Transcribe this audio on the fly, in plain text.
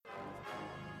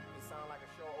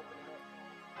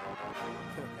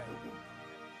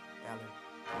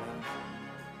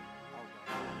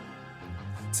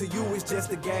To you, it's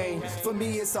just a game. For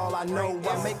me, it's all I know.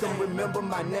 I make them remember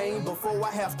my name before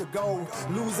I have to go.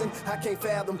 Losing, I can't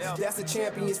fathom. That's a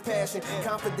champion's passion.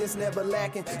 Confidence never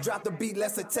lacking. Drop the beat,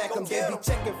 let's attack them. They be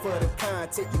checking for the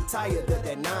content. You tired of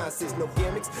that nonsense. No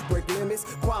gimmicks, break limits.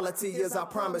 Quality is I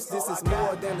promise. This is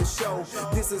more than a show.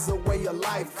 This is a way of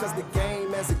life. Cause the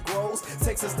game as it grows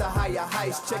takes us to higher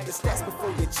heights. Check the stats before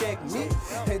you check me.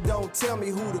 And don't tell me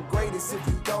who the greatest if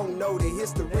you don't know the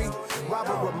history.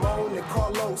 Robert Ramon and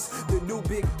Carlos, the new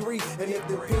big three. And if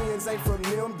the opinions ain't from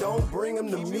them, don't bring them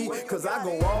to me. Cause I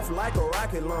go off like a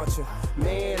rocket launcher.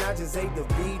 Man, I just ate the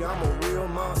beat, I'm a real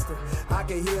monster. I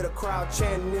can hear the crowd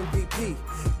chanting MVP.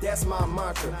 That's my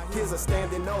mantra. Here's a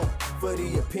standing O for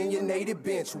the opinionated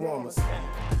bench warmers.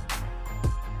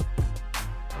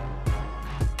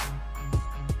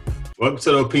 Welcome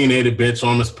to the Opinionated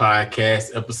Benchwarmers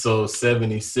Podcast, episode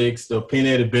 76. The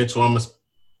Opinionated Benchwarmers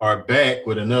are back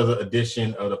with another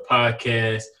edition of the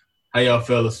podcast. How y'all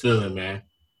fellas feeling, man?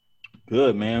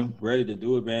 Good, man. Ready to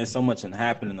do it, man. So much has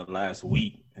happened in the last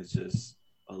week. It's just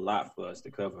a lot for us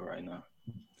to cover right now.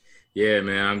 Yeah,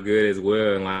 man, I'm good as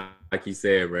well. And like you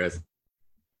said, bro, it's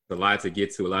a lot to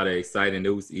get to, a lot of exciting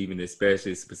news, even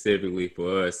especially specifically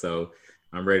for us. So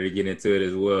I'm ready to get into it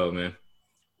as well, man.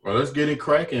 Well, let's get it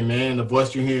cracking, man. The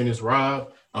voice you're hearing is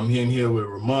Rob. I'm here with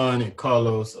Ramon and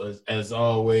Carlos, as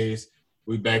always.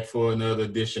 We back for another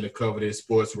edition to cover this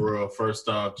sports world. First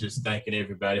off, just thanking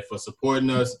everybody for supporting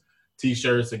us.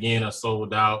 T-shirts, again, are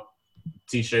sold out.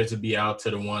 T-shirts will be out to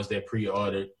the ones that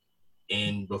pre-ordered.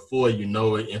 And before you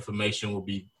know it, information will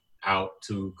be out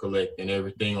to collect and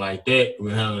everything like that.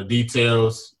 We're handling the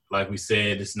details. Like we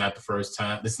said, it's not the first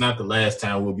time. It's not the last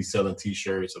time we'll be selling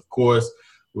T-shirts. Of course,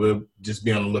 we'll just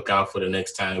be on the lookout for the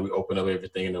next time we open up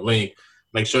everything in the link.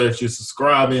 Make sure that you're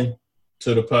subscribing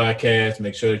to the podcast.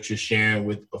 Make sure that you're sharing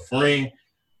with a friend.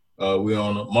 We're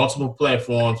on multiple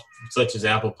platforms such as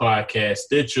Apple Podcasts,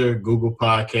 Stitcher, Google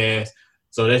Podcasts.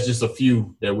 So that's just a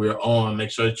few that we're on.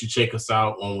 Make sure that you check us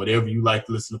out on whatever you like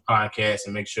to listen to podcasts,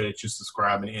 and make sure that you're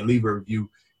subscribing and leave a review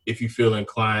if you feel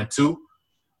inclined to.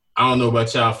 I don't know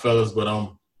about y'all fellas, but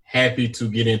I'm happy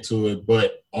to get into it.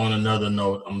 But on another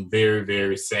note, I'm very,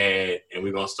 very sad, and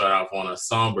we're going to start off on a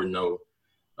somber note.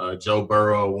 Joe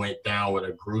Burrow went down with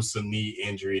a gruesome knee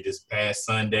injury this past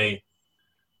Sunday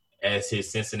as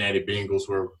his Cincinnati Bengals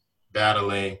were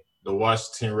battling the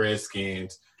Washington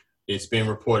Redskins. It's been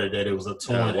reported that it was a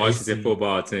torn Washington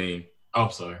football team. I'm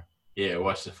sorry. Yeah,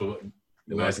 Washington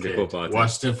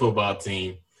football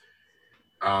team.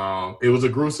 It was a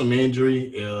gruesome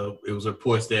injury. It was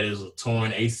reports that it was a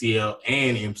torn ACL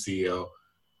and MCL.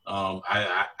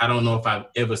 I don't know if I've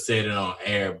ever said it on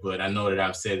air, but I know that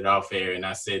I've said it off air, and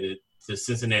I said that the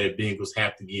Cincinnati Bengals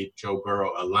have to get Joe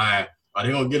Burrow a line or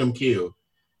they're going to get him killed.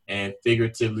 And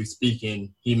figuratively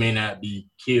speaking, he may not be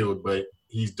killed, but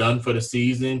he's done for the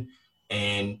season,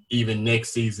 and even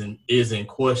next season is in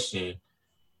question.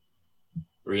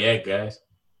 React, guys.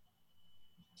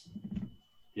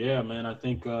 Yeah, man, I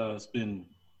think it's been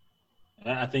 –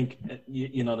 I think,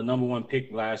 the number one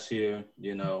pick last year,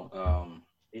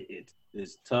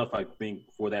 it's tough, I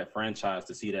think, for that franchise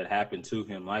to see that happen to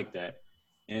him like that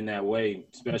in that way,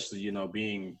 especially,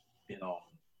 being,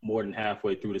 more than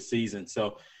halfway through the season.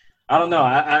 So, I don't know.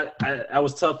 I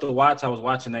was tough to watch. I was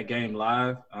watching that game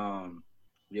live, and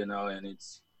they're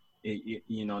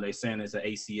saying it's an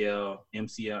ACL,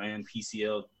 MCL, and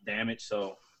PCL damage.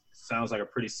 So, sounds like a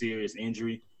pretty serious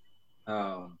injury.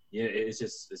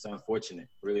 It's unfortunate,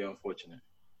 really unfortunate.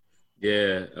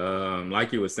 Yeah,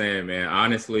 like you were saying, man,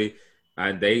 honestly,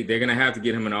 they're going to have to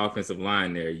get him an offensive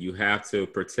line there. You have to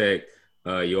protect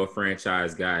your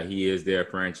franchise guy. He is their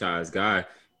franchise guy.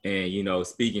 And,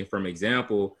 speaking from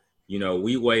example,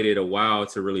 we waited a while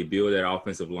to really build that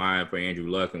offensive line for Andrew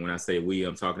Luck. And when I say we,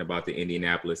 I'm talking about the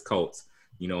Indianapolis Colts.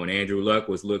 And Andrew Luck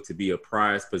was looked to be a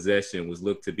prized possession, was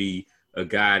looked to be a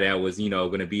guy that was,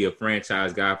 going to be a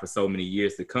franchise guy for so many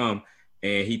years to come.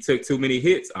 And he took too many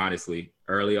hits, honestly,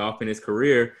 early off in his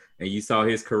career. And you saw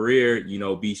his career,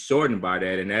 be shortened by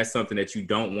that. And that's something that you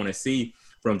don't want to see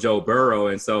from Joe Burrow.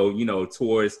 And so,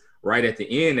 towards right at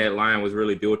the end, that line was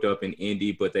really built up in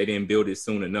Indy, but they didn't build it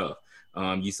soon enough.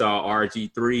 You saw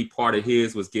RG3, part of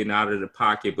his was getting out of the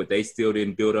pocket, but they still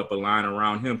didn't build up a line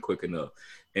around him quick enough.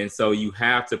 And so you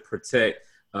have to protect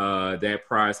that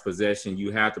prized possession.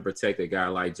 You have to protect a guy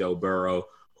like Joe Burrow,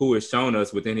 who has shown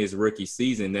us within his rookie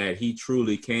season that he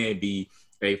truly can be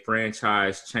a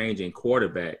franchise-changing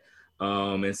quarterback.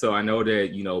 And so I know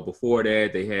that, before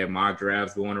that, they had mock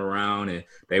drafts going around and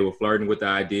they were flirting with the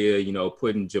idea,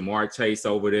 putting Jamar Chase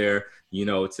over there,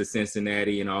 to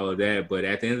Cincinnati and all of that. But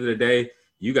at the end of the day,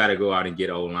 you got to go out and get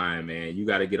O-line, man. You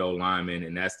got to get O-linemen,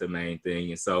 and that's the main thing.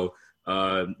 And so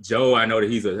Joe, I know that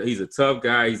he's a tough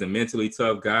guy. He's a mentally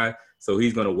tough guy. So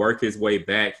he's going to work his way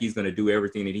back. He's going to do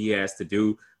everything that he has to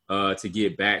do to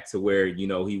get back to where,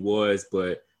 he was.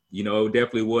 But, it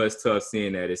definitely was tough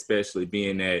seeing that, especially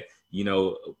being that,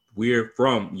 we're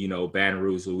from, Baton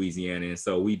Rouge, Louisiana. And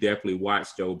so we definitely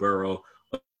watched Joe Burrow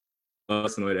at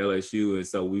LSU. And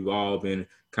so we've all been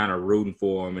kind of rooting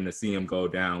for him. And to see him go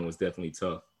down was definitely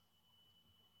tough.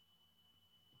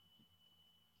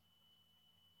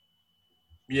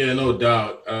 Yeah, no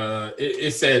doubt.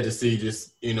 It's sad to see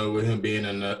just, with him being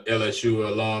an LSU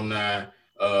alumni.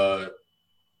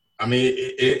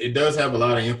 It does have a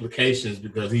lot of implications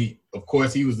because he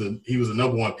was the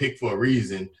number one pick for a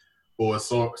reason for a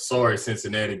sorry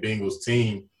Cincinnati Bengals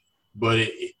team. But,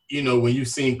 when you've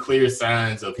seen clear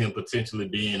signs of him potentially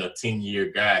being a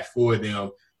 10-year guy for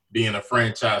them, being a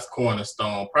franchise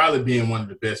cornerstone, probably being one of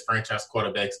the best franchise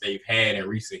quarterbacks they've had in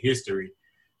recent history,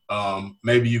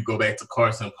 maybe you go back to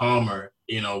Carson Palmer,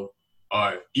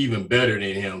 or even better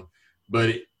than him.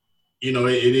 But,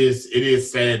 it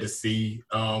is sad to see.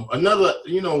 Another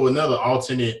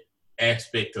alternate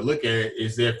aspect to look at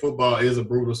is that football is a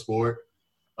brutal sport.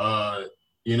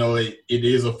 It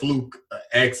is a fluke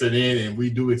accident, and we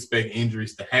do expect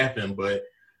injuries to happen. But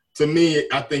to me,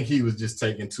 I think he was just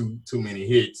taking too many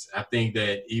hits. I think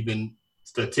that even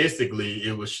statistically,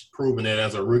 it was proven that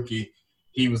as a rookie,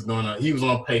 he was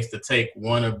on pace to take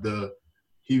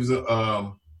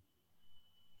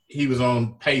he was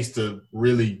on pace to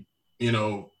really,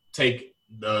 take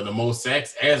the most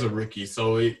sacks as a rookie.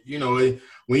 So when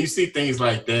you see things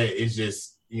like that, it's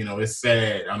just, it's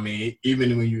sad. I mean,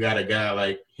 even when you got a guy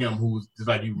like him who's just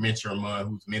like you mentioned, Ramon,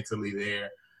 who's mentally there,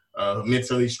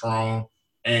 mentally strong,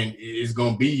 and is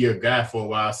going to be your guy for a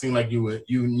while. It seems like you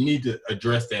need to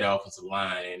address that offensive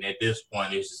line. And at this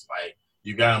point, it's just like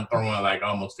you got him throwing like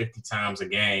almost 50 times a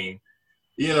game.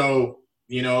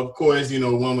 Of course,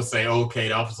 one would say, okay,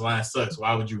 the offensive line sucks.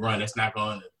 Why would you run? That's not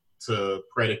going to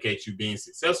predicate you being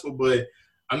successful. But,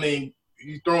 I mean,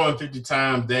 you throw him 50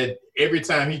 times, that every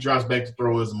time he drops back to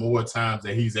throw is more times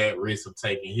that he's at risk of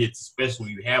taking hits, especially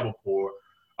when you have a poor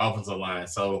offensive line.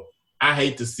 So I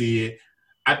hate to see it.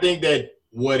 I think that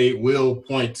what it will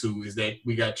point to is that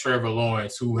we got Trevor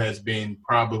Lawrence, who has been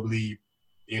probably,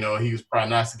 he was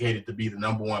prognosticated to be the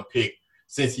number one pick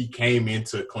since he came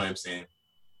into Clemson.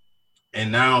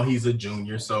 And now he's a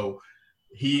junior. So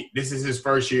this is his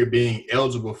first year being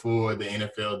eligible for the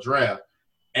NFL draft.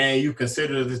 And you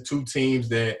consider the two teams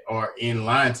that are in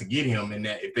line to get him, and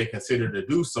that if they consider to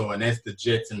do so, and that's the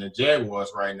Jets and the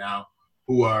Jaguars right now,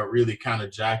 who are really kind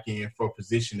of jockeying for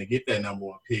position to get that number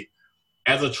one pick.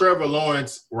 As a Trevor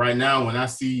Lawrence right now, when I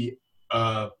see,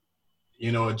 a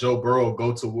Joe Burrow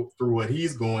go through what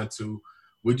he's going to,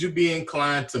 would you be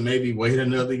inclined to maybe wait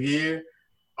another year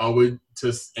and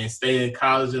stay in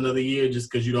college another year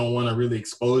just because you don't want to really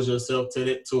expose yourself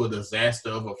to a disaster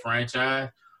of a franchise?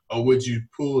 Or would you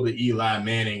pull the Eli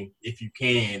Manning, if you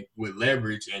can, with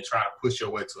leverage and try to push your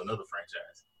way to another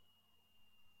franchise?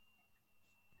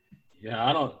 Yeah,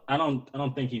 I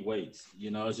don't think he waits.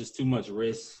 It's just too much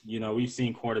risk. We've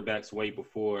seen quarterbacks wait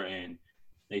before and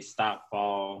they stop,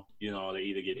 fall. They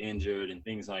either get injured and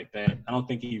things like that. I don't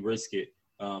think he risk it.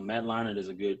 Matt Leinart is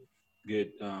a good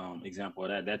example of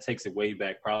that. That takes it way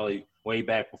back, probably way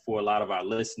back before a lot of our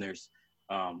listeners,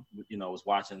 was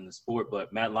watching the sport.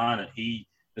 But Matt Leinart, he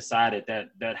decided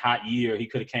that hot year he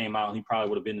could have came out and he probably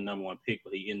would have been the number one pick,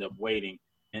 but he ended up waiting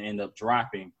and ended up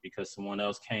dropping because someone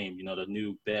else came. The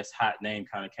new best hot name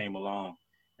kind of came along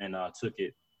and took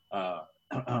it.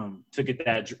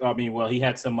 He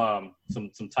had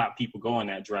some top people go in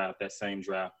that same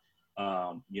draft.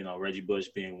 Reggie Bush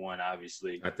being one,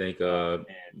 obviously. I think,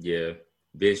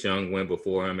 Vince Young went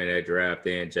before him in that draft,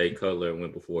 and Jay Cutler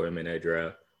went before him in that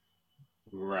draft.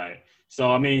 Right. So,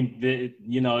 I mean,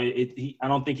 I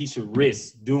don't think he should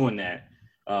risk doing that.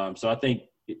 So I think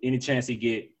any chance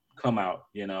he come out,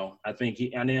 I think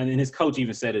and his coach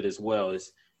even said it as well,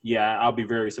 I'll be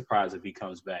very surprised if he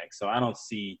comes back. So I don't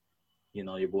see,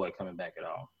 your boy coming back at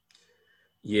all.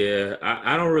 Yeah,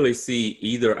 I don't really see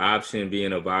either option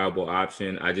being a viable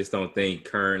option. I just don't think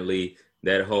currently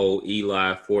that whole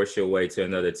Eli force your way to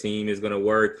another team is going to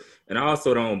work. And I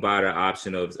also don't buy the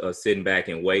option of sitting back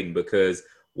and waiting, because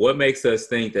what makes us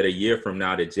think that a year from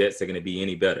now the Jets are going to be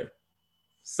any better?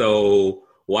 So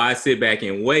why sit back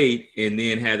and wait and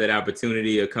then have that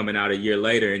opportunity of coming out a year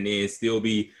later and then still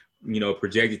be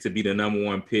projected to be the number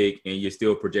 1 pick, and you're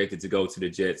still projected to go to the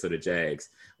Jets or the Jags.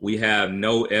 We have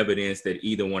no evidence that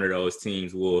either one of those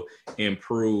teams will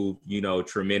improve,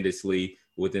 tremendously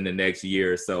within the next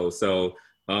year or so. So,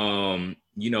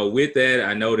 with that,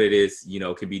 I know that it's,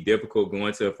 can be difficult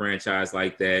going to a franchise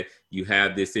like that. You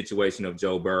have this situation of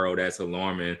Joe Burrow that's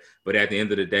alarming, but at the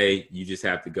end of the day, you just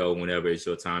have to go whenever it's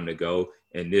your time to go,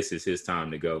 and this is his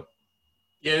time to go.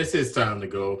 Yeah, it's his time to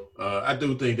go. I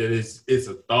do think that it's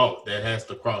a thought that has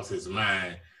to cross his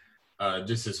mind,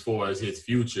 just as far as his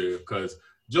future, because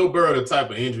Joe Burrow, the type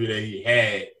of injury that he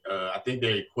had, I think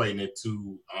they're equating it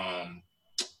to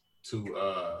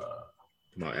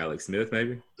Alex Smith,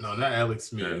 maybe? No, not Alex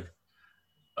Smith.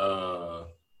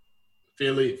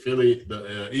 Philly,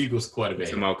 the Eagles quarterback.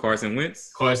 Talking about Carson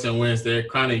Wentz? Carson Wentz, they're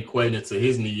kind of equating it to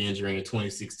his knee injury in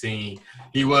 2016.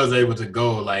 He was able to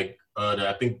go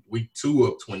I think week 2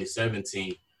 of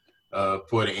 2017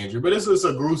 for the injury. But it's just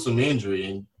a gruesome injury,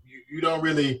 and you don't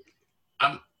really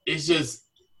it's just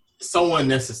so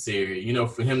unnecessary,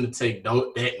 for him to take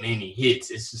that many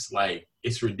hits. It's just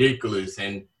it's ridiculous.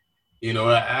 And,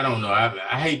 I don't know.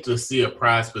 I hate to see a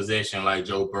prized possession like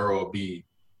Joe Burrow be,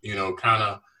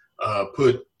 kind of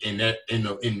put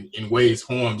in Wade's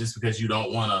harm just because you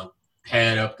don't want to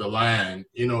pad up the line.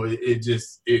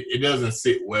 It doesn't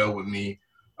sit well with me.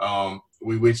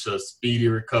 We wish a speedy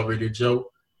recovery to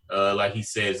Joe. Like he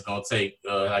said, it's going to take,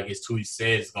 like his tweet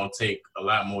said, it's going to take a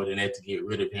lot more than that to get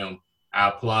rid of him. I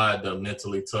applaud the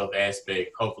mentally tough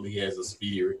aspect. Hopefully he has a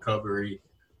speedy recovery.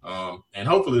 And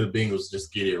hopefully the Bengals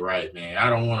just get it right, man. I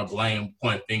don't want to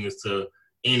point fingers to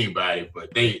anybody,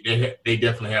 but they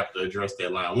definitely have to address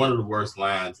that line. One of the worst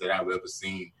lines that I've ever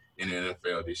seen in the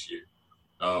NFL this year.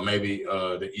 Maybe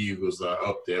the Eagles are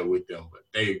up there with them, but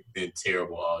they've been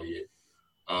terrible all year.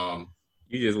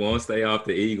 You just won't stay off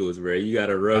the Eagles, bro. You got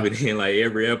to rub it in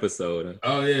every episode. Huh?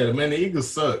 Oh, yeah. Man, the Eagles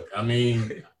suck. I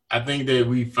mean, I think that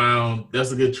we found –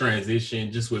 that's a good transition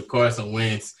just with Carson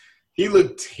Wentz. He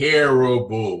looked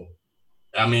terrible.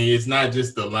 I mean, it's not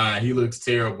just the line. He looks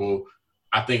terrible.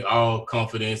 I think all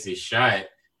confidence is shot.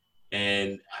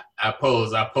 And I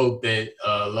poked that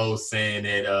low saying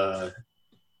that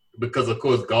because, of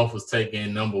course, Goff was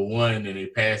taking number 1 and they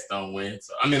passed on Wentz.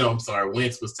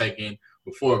 Wentz was taken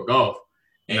before Goff.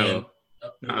 And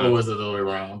or was it the other way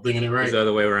around? I'm thinking it right? It's the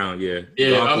other way around, yeah.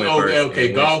 Yeah,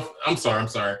 okay. Goff, I'm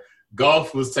sorry.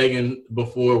 Goff was taken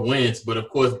before Wentz, but of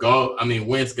course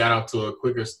Wentz got off to a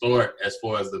quicker start as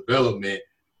far as development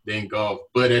than Goff.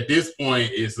 But at this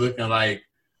point, it's looking like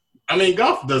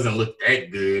Goff doesn't look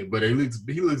that good, but he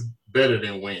looks better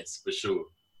than Wentz for sure.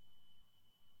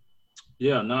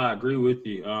 Yeah, no, I agree with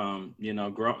you.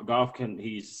 Goff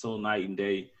he's so night and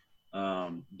day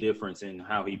difference in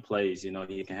how he plays. He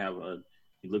can have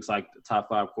he looks like the top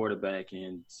 5 quarterback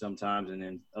and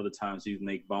then other times he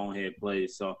make bonehead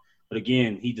plays. So, but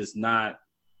again, he does not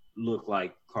look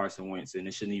like Carson Wentz, and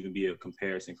it shouldn't even be a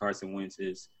comparison. Carson Wentz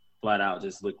is flat out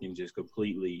just looking just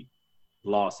completely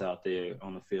lost out there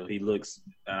on the field. He looks,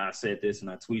 and I said this and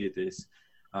I tweeted this,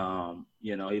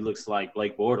 he looks like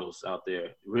Blake Bortles out there.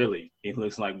 Really, he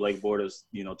looks like Blake Bortles,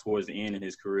 towards the end of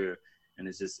his career. And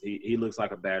it's just he looks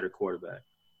like a battered quarterback.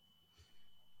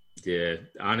 Yeah,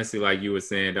 honestly, like you were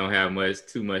saying, don't have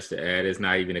too much to add. It's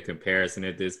not even a comparison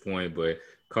at this point. But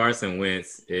Carson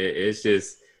Wentz,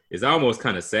 it's almost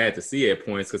kind of sad to see at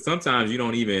points because sometimes you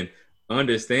don't even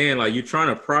understand. You're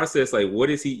trying to process, what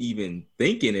is he even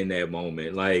thinking in that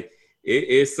moment?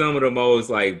 It's some of the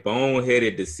most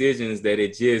boneheaded decisions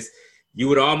that you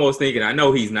would almost think, and I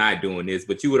know he's not doing this,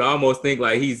 but you would almost think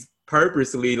he's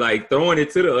purposely throwing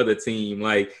it to the other team.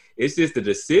 It's just the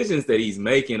decisions that he's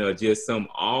making are just some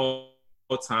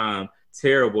all-time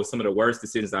terrible, some of the worst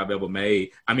decisions I've ever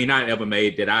made. I mean, not ever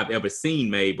made, that I've ever seen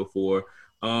made before.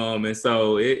 And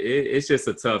so it's just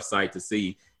a tough sight to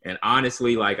see. And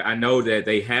honestly, I know that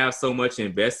they have so much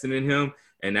invested in him,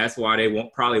 and that's why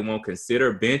they probably won't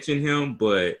consider benching him.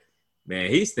 But, man,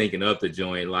 he's thinking up the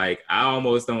joint. I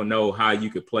almost don't know how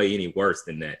you could play any worse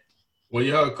than that. Well,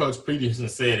 you heard Coach Peterson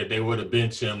say that they would have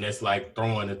benched him. That's like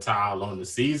throwing the towel on the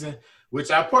season,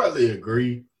 which I partly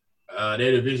agree.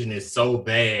 Their division is so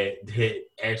bad that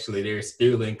actually they're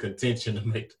still in contention to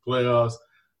make the playoffs.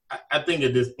 I think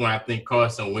at this point,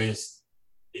 Carson Wentz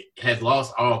has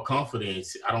lost all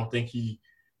confidence. I don't think he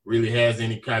really has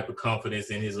any type of confidence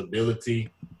in his ability.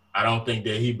 I don't think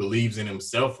that he believes in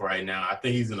himself right now. I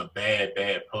think he's in a bad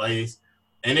place.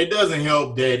 And it doesn't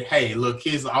help that, hey, look,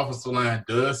 his offensive line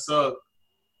does suck.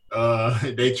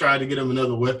 They tried to get him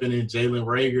another weapon in Jalen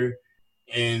Reagor,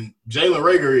 And Jalen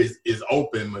Reagor is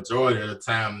open majority of the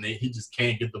time. And he just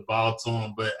can't get the ball to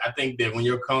him. But I think that when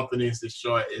your confidence is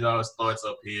short, it all starts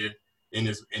up here in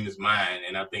his mind.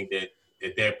 And I think that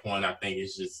at that point, I think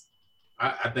it's just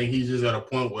I think he's just at a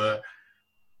point where,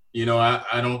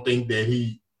 I don't think that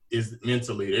he is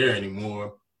mentally there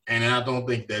anymore. And I don't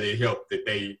think that it helped that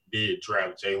they did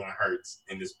draft Jalen Hurts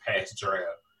in this past draft.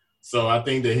 So I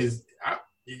think that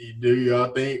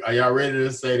are y'all ready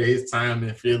to say that his time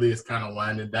in Philly is kind of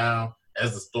winding down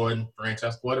as a starting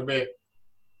franchise quarterback?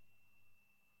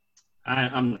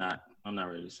 I'm not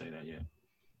ready to say that yet.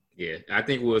 Yeah, I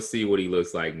think we'll see what he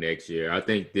looks like next year. I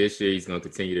think this year he's going to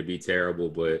continue to be terrible,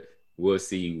 but we'll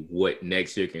see what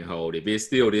next year can hold. If it's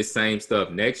still this same stuff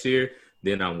next year,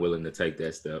 then I'm willing to take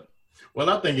that step. Well,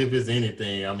 I think if it's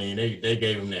anything, I mean, they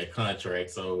gave him that contract.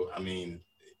 So, I mean,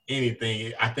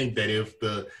 anything, I think that if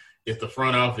the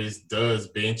front office does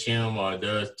bench him or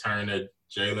does turn to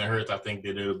Jalen Hurts, I think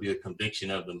that it'll be a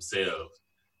conviction of themselves.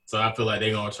 So I feel like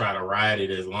they're going to try to ride it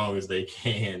as long as they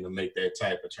can to make that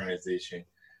type of transition.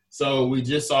 So we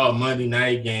just saw a Monday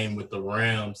night game with the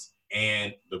Rams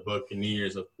and the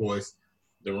Buccaneers. Of course,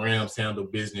 the Rams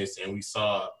handled business, and we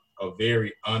saw a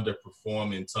very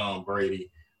underperforming Tom Brady,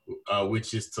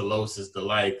 which is Tulos's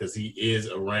delight because he is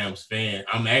a Rams fan.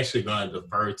 I'm actually going to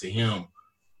defer to him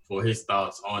for his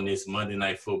thoughts on this Monday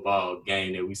Night Football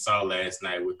game that we saw last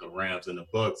night with the Rams and the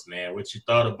Bucs, man. What you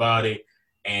thought about it,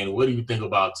 and what do you think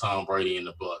about Tom Brady and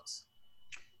the Bucs?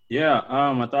 Yeah,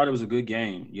 I thought it was a good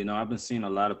game. I've been seeing a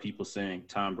lot of people saying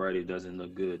Tom Brady doesn't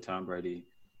look good. Tom Brady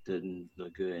didn't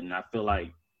look good. And I feel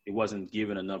like it wasn't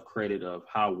given enough credit of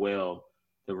how well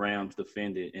the Rams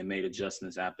defended and made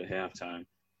adjustments after halftime.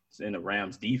 And the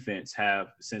Rams defense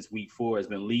since week 4 has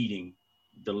been leading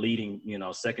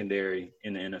secondary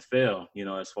in the NFL,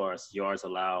 as far as yards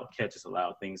allowed, catches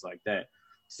allowed, things like that.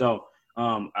 So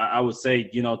I would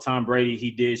say, Tom Brady,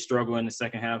 he did struggle in the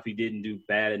second half. He didn't do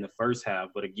bad in the first half.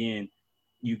 But again,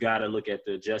 you got to look at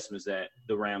the adjustments that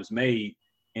the Rams made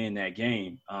in that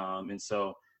game. And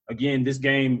so, again, this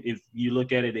game, if you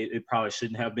look at it, it probably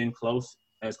shouldn't have been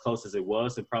as close as it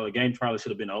was. The game probably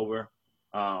should have been over.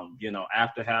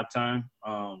 After halftime,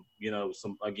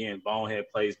 some, again, bonehead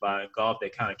plays by Goff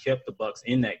that kind of kept the Bucs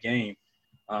in that game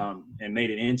and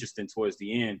made it interesting towards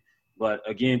the end. But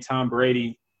again, Tom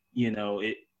Brady,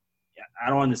 I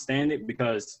don't understand it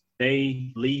because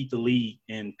they lead the league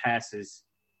in passes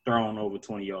thrown over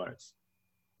 20 yards.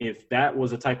 If that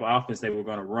was the type of offense they were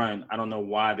going to run, I don't know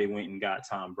why they went and got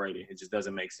Tom Brady. It just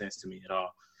doesn't make sense to me at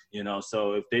all.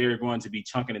 So if they're going to be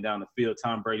chunking it down the field,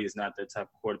 Tom Brady is not that type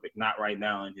of quarterback, not right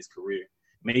now in his career.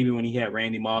 Maybe when he had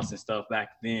Randy Moss and stuff back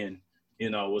then,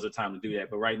 was a time to do that.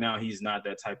 But right now he's not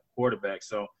that type of quarterback.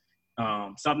 So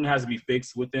something has to be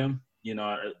fixed with them,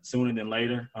 sooner than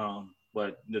later.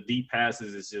 But the deep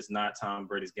passes is just not Tom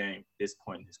Brady's game at this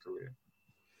point in his career.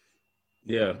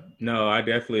 Yeah, no, I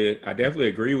definitely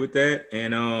agree with that.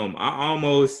 And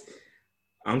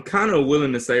I'm kind of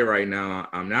willing to say right now,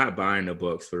 I'm not buying the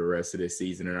Bucs for the rest of this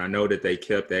season. And I know that they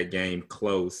kept that game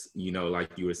close,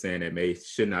 like you were saying, that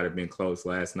should not have been close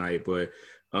last night. But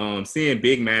seeing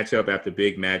big matchup after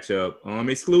big matchup,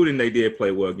 excluding they did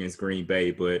play well against Green Bay,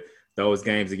 but those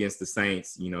games against the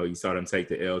Saints, you saw them take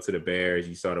the L to the Bears.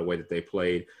 You saw the way that they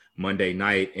played Monday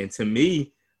night. And to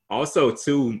me, also,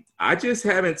 too, I just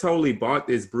haven't totally bought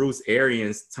this Bruce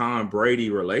Arians-Tom Brady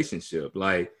relationship.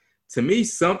 Like, to me,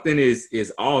 something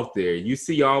is off there. You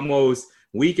see almost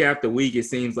week after week, it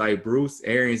seems like Bruce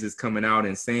Arians is coming out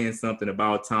and saying something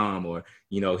about Tom, or,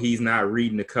 he's not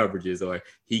reading the coverages, or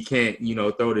he can't,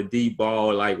 throw the deep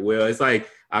ball like well. It's like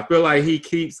I feel like he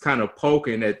keeps kind of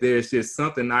poking that there's just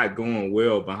something not going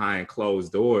well behind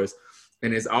closed doors.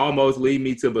 And it's almost lead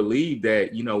me to believe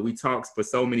that, we talked for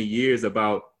so many years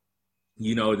about,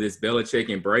 this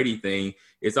Belichick and Brady thing.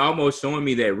 It's almost showing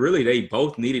me that really they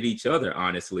both needed each other,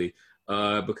 honestly,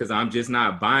 because I'm just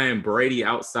not buying Brady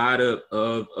outside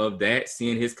of that,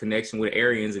 seeing his connection with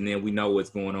Arians, and then we know what's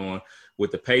going on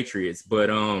with the Patriots. But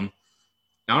I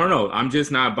don't know. I'm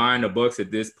just not buying the Bucs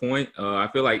at this point. I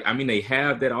feel like, they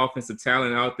have that offensive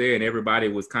talent out there, and everybody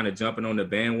was kind of jumping on the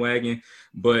bandwagon.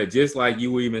 But just like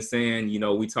you were even saying,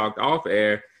 we talked off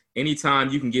air, anytime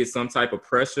you can get some type of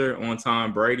pressure on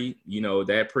Tom Brady,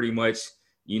 that pretty much,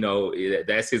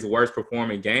 that's his worst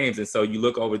performing games. And so you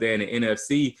look over there in the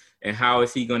NFC, and how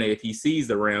is he going to, if he sees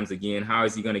the Rams again, how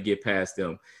is he going to get past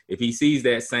them? If he sees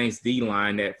that Saints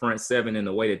D-line, that front seven in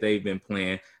the way that they've been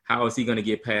playing, how is he going to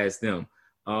get past them?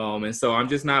 And so I'm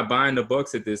just not buying the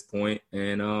Bucs at this point.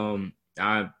 And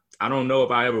I don't know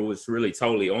if I ever was really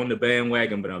totally on the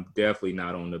bandwagon, but I'm definitely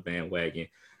not on the bandwagon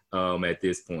at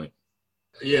this point.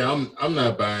 Yeah, I'm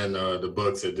not buying the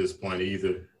Bucks at this point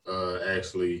either.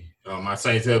 Actually, my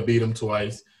Saints have beat them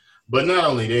twice, but not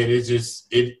only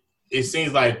that, it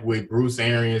seems like with Bruce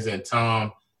Arians and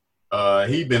Tom,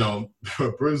 he been on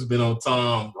Bruce been on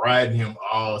Tom riding him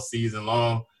all season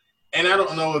long, and I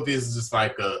don't know if it's just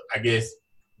like I guess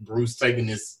Bruce taking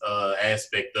this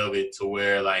aspect of it to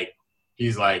where like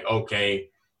he's like, okay,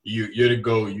 you're the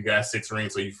GOAT, you got 6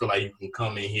 rings, so you feel like you can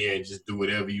come in here and just do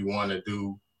whatever you want to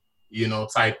do,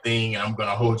 type thing, and I'm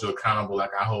gonna hold you accountable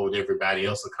like I hold everybody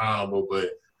else accountable. But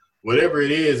whatever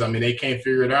it is, I mean, they can't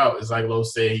figure it out. It's like Lo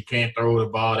said, he can't throw the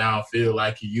ball downfield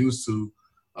like he used to.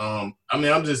 I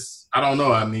mean, I don't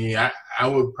know. I mean, I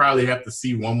would probably have to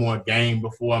see one more game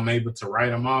before I'm able to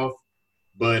write him off.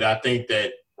 But I think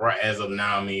that right as of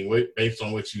now, I mean, based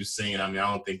on what you've seen, I mean,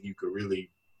 I don't think you could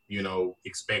really,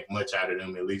 expect much out of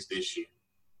them, at least this year.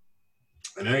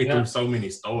 And they threw so many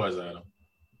stars at them.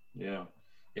 Yeah.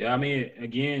 Yeah, I mean,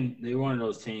 again, they're one of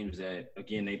those teams that,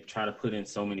 again, they try to put in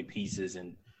so many pieces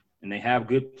and they have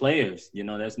good players.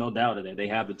 There's no doubt of that. They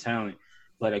have the talent.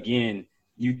 But, again,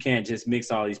 you can't just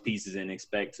mix all these pieces and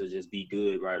expect to just be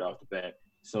good right off the bat.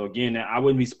 So, again, I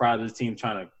wouldn't be surprised if this team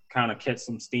trying to kind of catch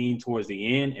some steam towards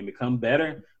the end and become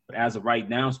better. But as of right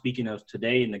now, speaking of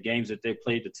today and the games that they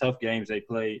played, the tough games they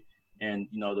played, and,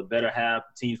 the better half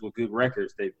teams with good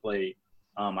records they played,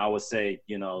 I would say,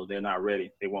 they're not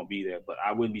ready. They won't be there. But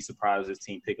I wouldn't be surprised if this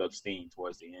team pick up steam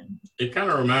towards the end. It kind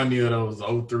of reminded me of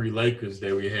those 03 Lakers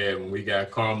that we had when we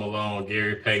got Karl Malone,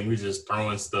 Gary Payton. We just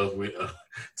throwing stuff with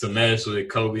to match with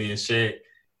Kobe and Shaq.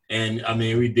 And, I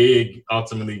mean, we did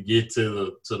ultimately get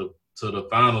to the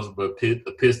finals, but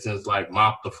the Pistons,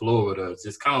 mopped the floor with us.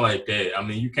 It's kind of like that. I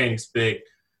mean, you can't expect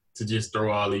to just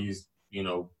throw all these,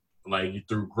 like you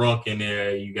threw Grunk in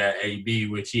there. You got AB,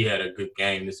 which he had a good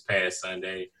game this past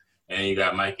Sunday. And you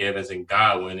got Mike Evans and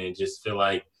Godwin, and just feel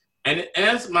like – and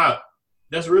that's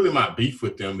really my beef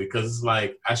with them, because it's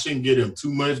like I shouldn't get them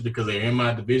too much because they're in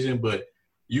my division, but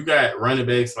you got running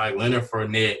backs like Leonard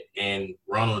Fournette and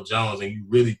Ronald Jones, and you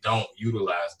really don't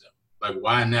utilize them. Like,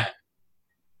 why not?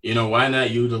 Why not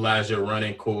utilize your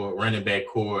running back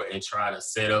core and try to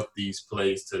set up these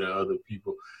plays to the other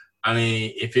people? I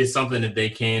mean, if it's something that they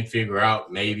can figure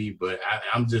out, maybe, but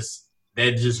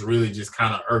that just really just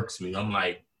kind of irks me. I'm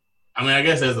like, I mean, I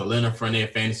guess as a Leonard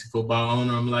Fournette fantasy football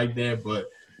owner, I'm like that, but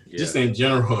just in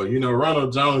general,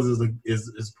 Ronald Jones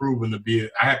is proven to be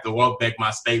I have to walk back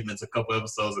my statements a couple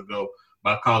episodes ago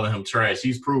by calling him trash.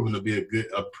 He's proven to be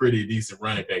a pretty decent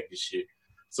running back this year.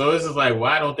 So it's just like,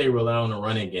 why don't they rely on a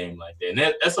running game like that?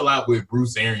 And that's a lot with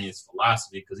Bruce Arians'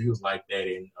 philosophy, because he was like that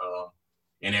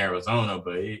in Arizona.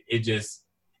 But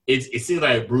it seems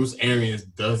like Bruce Arians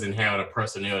doesn't have the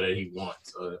personnel that he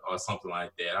wants or something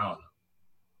like that. I don't know.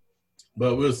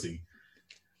 But we'll see.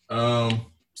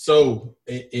 So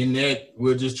in that,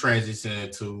 we'll just transition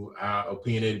into our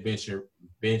opinionated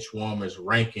bench warmers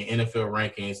ranking, NFL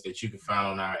rankings that you can find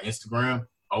on our Instagram,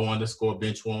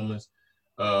 _benchwarmers.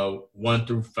 1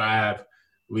 through 5.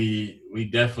 We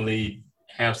definitely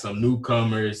have some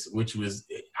newcomers, which was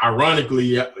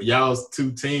ironically y'all's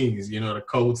 2 teams, the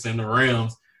Colts and the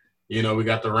Rams. We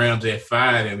got the Rams at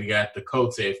 5 and we got the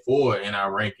Colts at 4 in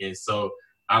our rankings. So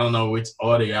I don't know which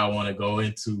order y'all want to go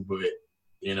into, but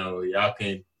y'all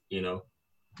can,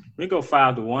 We go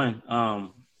 5-1.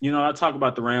 I'll talk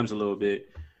about the Rams a little bit.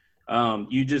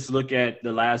 You just look at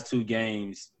the last 2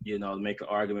 games, make an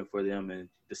argument for them. And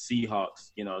the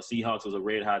Seahawks, Seahawks was a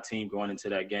red hot team going into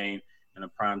that game, in a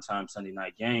primetime Sunday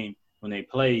night game when they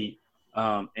played.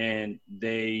 And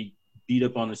they beat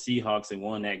up on the Seahawks and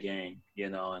won that game,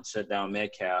 and shut down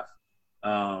Metcalf.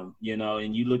 And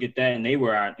you look at that, and they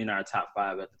were in our top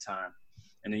 5 at the time.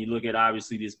 And then you look at,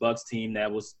 obviously, this Bucs team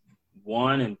that was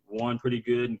won pretty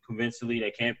good and convincingly.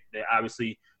 They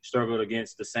obviously struggled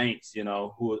against the Saints,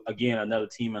 who, again, another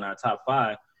team in our top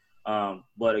 5.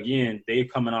 But, again, they're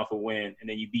coming off a win, and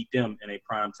then you beat them in a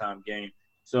primetime game.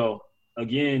 So,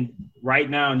 again, right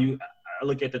now, I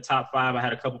look at the top 5. I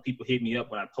had a couple people hit me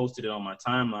up when I posted it on my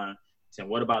timeline saying,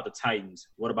 what about the Titans?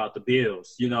 What about the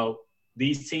Bills?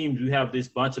 These teams, we have this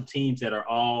bunch of teams that are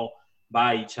all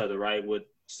by each other, right, with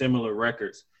similar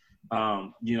records.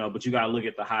 But you got to look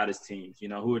at the hottest teams.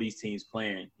 Who are these teams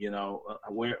playing?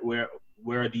 Where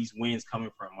are these wins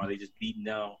coming from? Are they just beating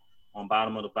down on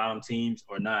bottom of the bottom teams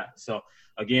or not? So,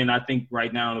 again, I think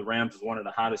right now the Rams is one of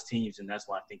the hottest teams, and that's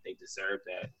why I think they deserve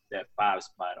that 5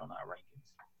 spot on our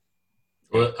rankings.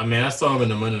 Well, I mean, I saw them in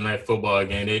the Monday Night Football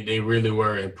game. They really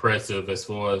were impressive as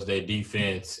far as their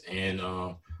defense and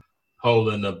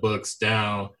holding the Bucs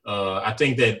down. I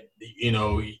think that,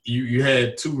 you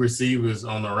had 2 receivers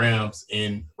on the Rams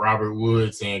in Robert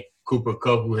Woods and Cooper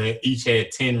Kupp, who each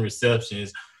had 10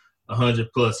 receptions,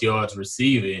 100+ yards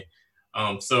receiving.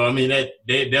 So I mean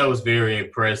that was very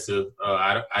impressive.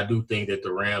 I do think that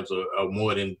the Rams are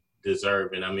more than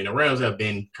deserving. I mean, the Rams have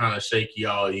been kind of shaky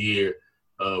all year.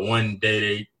 One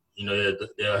day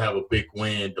they'll have a big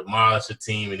win, demolish a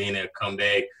team, and then they'll come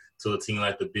back to a team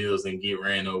like the Bills and get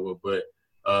ran over. But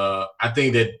I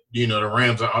think that the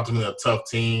Rams are ultimately a tough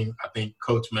team. I think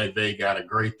Coach McVay got a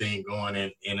great thing going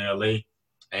in LA,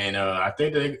 and I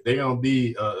think they're gonna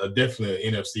be definitely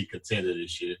an NFC contender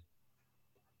this year.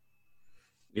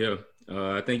 Yeah,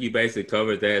 I think you basically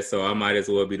covered that, so I might as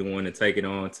well be the one to take it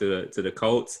on to the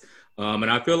Colts. And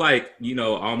I feel like,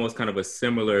 almost kind of a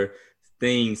similar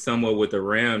thing somewhat with the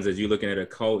Rams as you're looking at the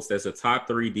Colts. That's a top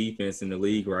 3 defense in the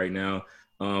league right now.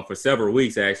 For several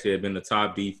weeks, actually, have been the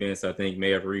top defense. I think may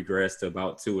have regressed to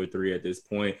about 2 or 3 at this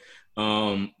point.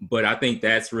 But I think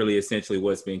that's really essentially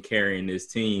what's been carrying this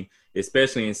team,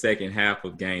 especially in second half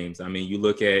of games. I mean, you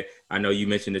look at, I know you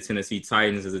mentioned the Tennessee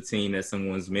Titans as a team that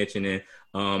someone's mentioning,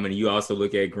 and you also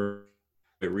look at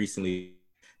recently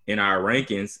in our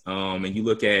rankings, and you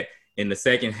look at in the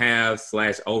second half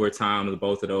 / overtime of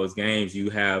both of those games, you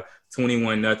have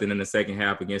 21-0 in the second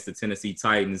half against the Tennessee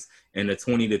Titans and the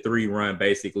 20-3 run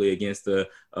basically against the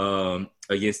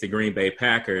Green Bay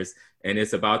Packers. And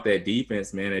it's about that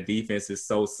defense, man. The defense is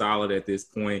so solid at this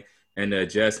point, and the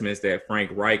adjustments that Frank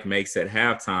Reich makes at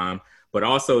halftime. But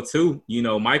also, too,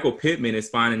 Michael Pittman is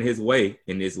finding his way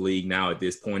in this league now at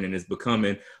this point and is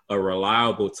becoming a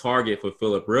reliable target for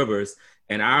Phillip Rivers.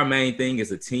 And our main thing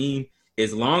as a team,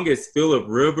 as long as Phillip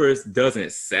Rivers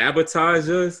doesn't sabotage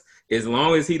us, as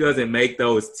long as he doesn't make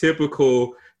those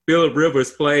typical Phillip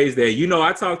Rivers plays that,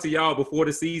 I talked to y'all before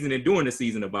the season and during the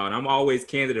season about. I'm always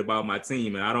candid about my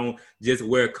team, and I don't just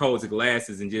wear coach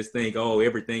glasses and just think, oh,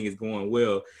 everything is going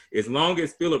well. As long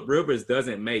as Phillip Rivers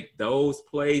doesn't make those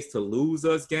plays to lose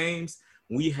us games,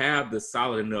 we have the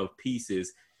solid enough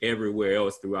pieces everywhere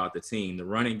else throughout the team. The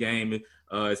running game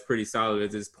is pretty solid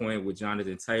at this point with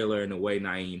Jonathan Taylor and the way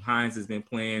Nyheim Hines has been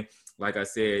playing. Like I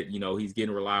said, he's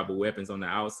getting reliable weapons on the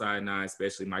outside now,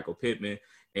 especially Michael Pittman.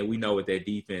 And we know what that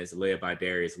defense led by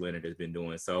Darius Leonard has been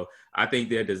doing. So I think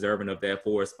they're deserving of that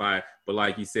 4 spot. But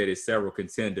like you said, it's several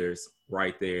contenders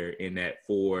right there in that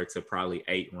 4 to probably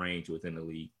 8 range within the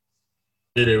league.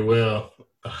 Did it well.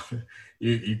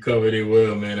 You covered it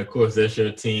well, man. Of course, that's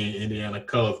your team, Indiana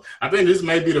Colts. I think this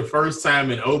may be the first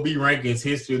time in OB rankings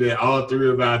history that all 3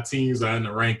 of our teams are in the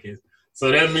rankings.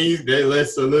 So that means that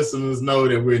lets the listeners know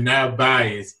that we're not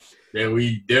biased, that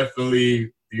we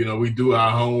definitely – we do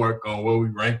our homework on where we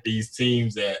rank these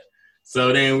teams at.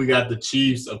 So then we got the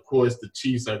Chiefs. Of course, the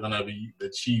Chiefs are going to be the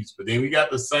Chiefs. But then we got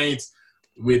the Saints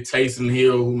with Taysom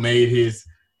Hill, who made his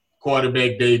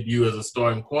quarterback debut as a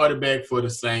starting quarterback for the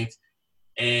Saints.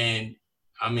 And,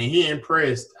 I mean, he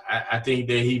impressed. I think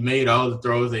that he made all the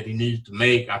throws that he needed to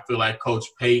make. I feel like Coach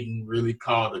Payton really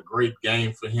called a great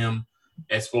game for him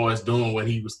as far as doing what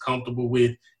he was comfortable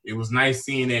with. It was nice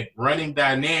seeing that running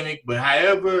dynamic. But,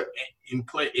 however,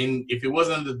 if it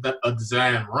wasn't a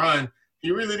design run,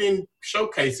 he really didn't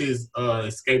showcase his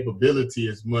escapability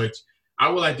as much. I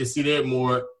would like to see that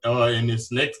more in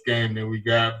this next game that we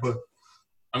got. But,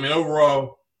 I mean,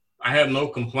 overall, I have no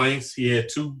complaints. He had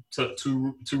two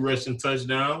rushing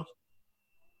touchdowns.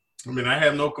 I mean, I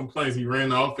have no complaints. He ran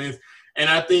the offense. And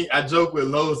I think I joked with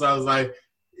Lowe's. I was like,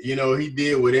 he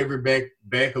did what every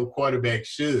backup quarterback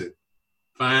should.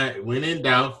 When in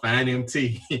doubt, find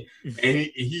MT. And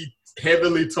he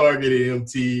heavily targeted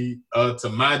MT to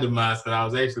my demise because I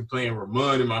was actually playing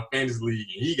Ramon in my fantasy league,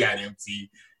 and he got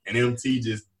MT, and MT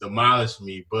just demolished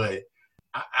me. But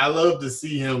I love to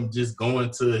see him just going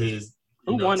to his –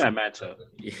 Who won that matchup?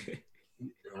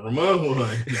 Ramon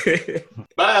won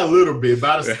by a little bit,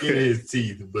 by the skin of his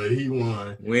teeth, but he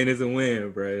won. Win is a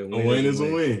win, bro. A win is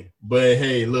a win. But,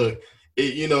 hey, look,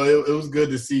 it was good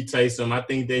to see Taysom. I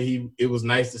think that it was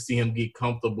nice to see him get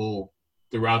comfortable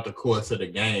throughout the course of the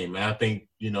game. And I think,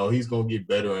 he's going to get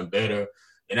better and better.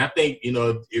 And I think,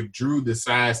 if Drew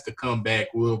decides to come back,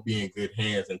 we'll be in good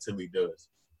hands until he does.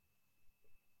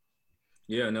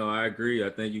 Yeah, no, I agree. I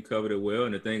think you covered it well.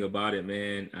 And the thing about it,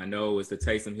 man, I know it's the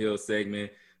Taysom Hill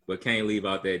segment, but can't leave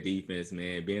out that defense,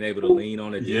 man. Being able to lean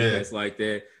on a defense like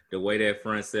that, the way that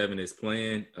front seven is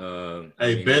playing.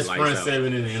 Best front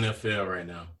seven in the NFL right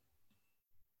now.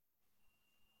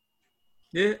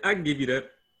 Yeah, I can give you that.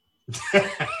 I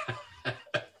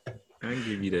can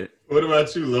give you that. What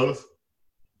about you, Los?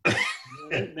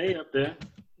 They up there.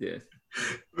 Yeah.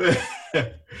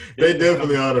 They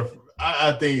definitely are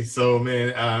I think so,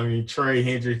 man. I mean, Trey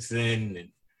Hendrickson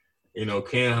and,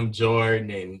 Cam Jordan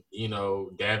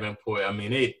and, Davenport. I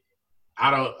mean,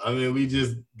 we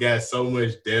just got so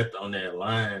much depth on that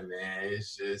line, man.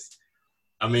 It's just,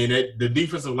 the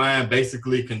defensive line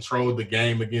basically controlled the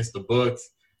game against the Bucs,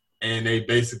 and they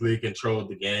basically controlled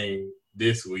the game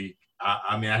this week.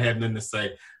 I have nothing to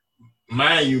say.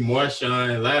 Mind you,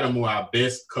 Marshawn Lattimore, our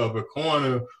best cover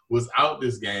corner, was out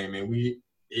this game, and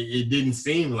it didn't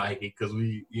seem like it because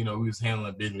we was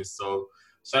handling business. So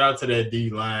shout out to that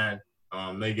D line.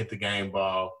 They get the game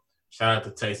ball. Shout out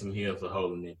to Taysom Hill for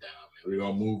holding it down. We're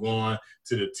going to move on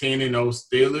to the 10-0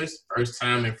 Steelers. First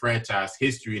time in franchise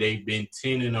history they've been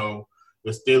 10-0.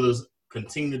 The Steelers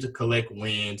continue to collect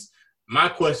wins. My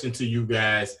question to you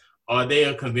guys, are they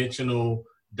a conventional,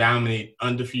 dominant,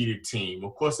 undefeated team?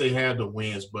 Of course they have the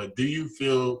wins, but do you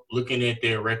feel, looking at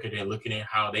their record and looking at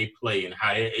how they play and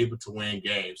how they're able to win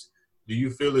games, do you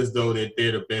feel as though that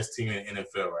they're the best team in the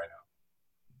NFL right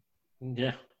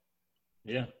now?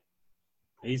 Yeah.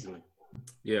 Easily.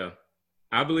 Yeah.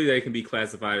 I believe they can be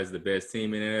classified as the best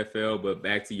team in the NFL, but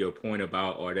back to your point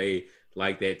about, are they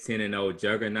like that 10-0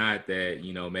 juggernaut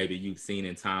that, maybe you've seen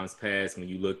in times past when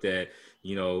you looked at,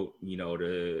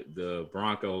 the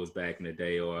Broncos back in the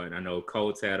day, or I know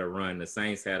Colts had a run, the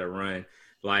Saints had a run.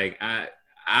 Like,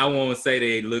 I won't say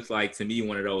they look like, to me,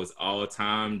 one of those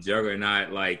all-time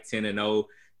juggernaut, like 10-0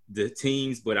 the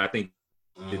teams, but I think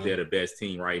that they're the best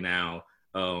team right now.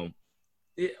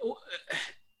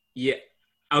 Yeah.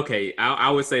 Okay, I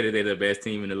would say that they're the best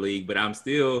team in the league, but I'm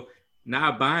still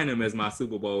not buying them as my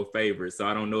Super Bowl favorite. So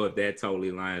I don't know if that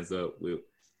totally lines up with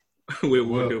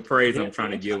the praise I'm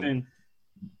trying to give them.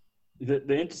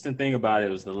 The interesting thing about it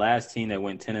was the last team that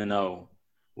went 10-0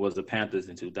 was the Panthers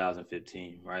in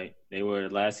 2015, right? They were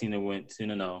the last team that went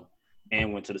 10-0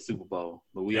 and went to the Super Bowl.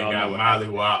 But we all know what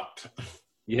mollywopped.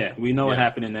 Yeah, we know what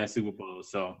happened in that Super Bowl.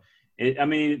 So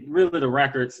really the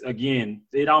records, again,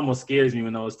 it almost scares me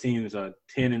when those teams are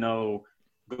 10-0,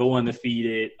 go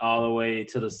undefeated all the way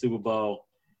to the Super Bowl.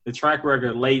 The track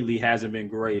record lately hasn't been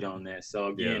great on that. So,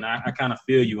 again, I kind of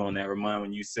feel you on that, Ramon,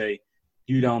 when you say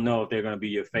you don't know if they're going to be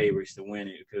your favorites to win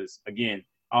it because, again,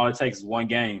 all it takes is one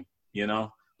game,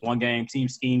 one game, team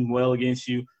scheme well against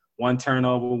you, one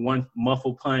turnover, one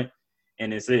muffled punt,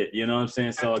 and it's it. You know what I'm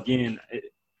saying? So, again,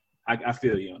 I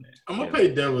feel you on that. I'm going to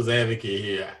play devil's advocate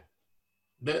here.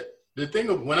 The thing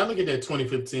of, when I look at that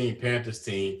 2015 Panthers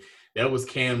team, that was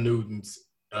Cam Newton's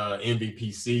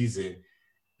MVP season.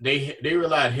 They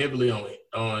relied heavily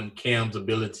on Cam's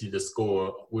ability to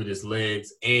score with his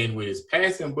legs and with his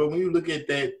passing. But when you look at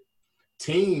that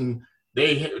team,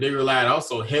 they relied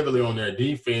also heavily on their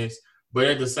defense. But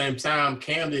at the same time,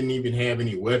 Cam didn't even have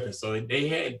any weapons, so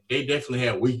they definitely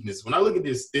had weakness. When I look at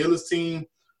this Steelers team,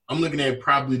 I'm looking at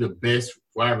probably the best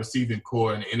wide receiving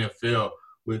core in the NFL,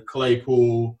 with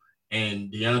Claypool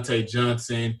and Deontay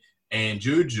Johnson and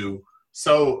Juju.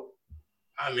 So,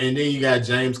 then you got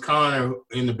James Conner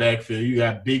in the backfield. You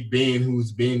got Big Ben,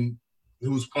 who's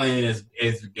playing as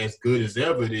good as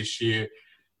ever this year.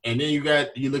 And then you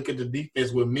look at the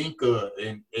defense with Minka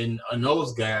and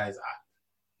those guys.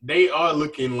 They are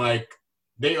looking like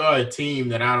they are a team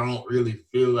that I don't really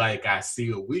feel like I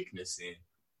see a weakness in.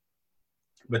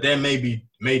 But that may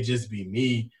just be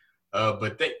me.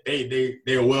 But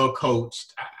they're well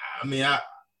coached. I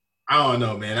don't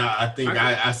know, man. I think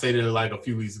I said it like a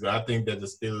few weeks ago. I think that the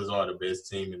Steelers are the best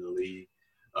team in the league.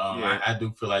 I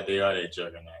do feel like they are that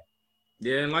juggernaut.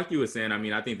 Yeah, and like you were saying,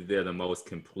 I think that they're the most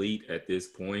complete at this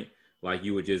point. Like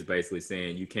you were just basically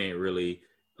saying, you can't really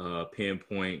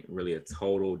pinpoint really a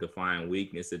total defined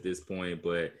weakness at this point.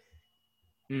 But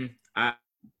I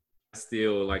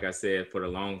still, like I said, for the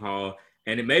long haul,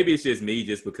 and maybe it's just me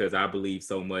just because I believe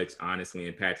so much, honestly,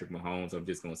 in Patrick Mahomes. I'm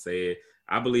just going to say it.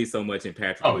 I believe so much in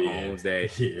Patrick Mahomes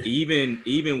that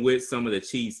even with some of the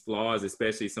Chiefs' flaws,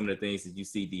 especially some of the things that you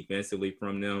see defensively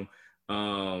from them,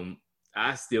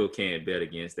 I still can't bet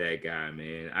against that guy,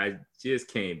 man. I just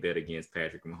can't bet against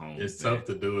Patrick Mahomes. It's tough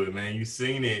to do it, man. You've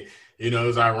seen it.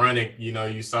 It's ironic.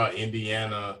 You saw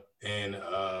Indiana and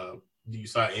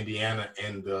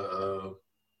the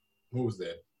who was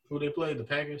that? Who they played? The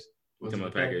Packers?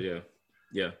 The Packers,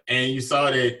 yeah. And you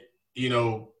saw that,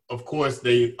 of course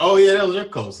that was their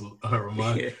coach,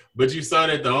 Ramon. Yeah. But you saw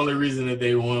that the only reason that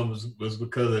they won was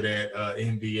because of that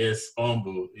MVS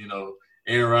fumble.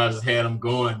 Aaron Rodgers had them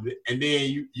going, and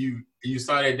then you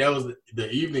saw that was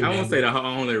the evening. I won't say the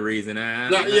only reason.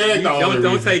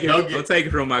 Don't take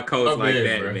it from my coach like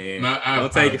that, bro. Man.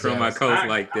 Don't take it from my coach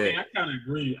like that. I kind of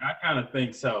agree. I kind of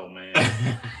think so, man.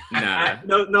 Nah,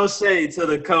 no shade to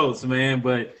the coach, man,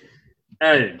 but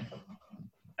hey.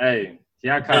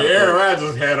 Y'all kind of Aaron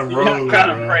Rodgers had him rolling. Y'all kind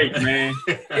of break, man.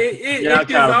 Y'all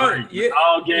kind of break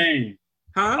all game.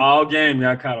 Huh? All game,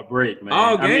 y'all caught a break, man.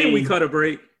 All game we cut a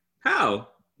break. How?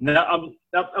 No,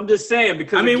 I'm just saying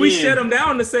because I mean, again, we shut them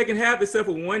down the second half except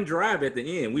for one drive at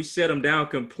the end. We shut them down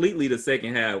completely the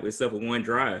second half except for one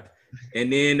drive.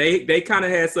 And then they kind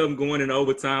of had something going in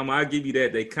overtime. I'll give you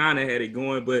that. They kind of had it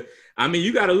going. But, I mean,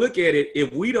 you got to look at it.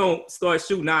 If we don't start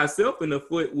shooting ourselves in the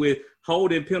foot with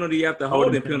holding penalty after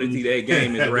holding penalty, that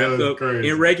game is wrapped up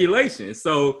in regulation.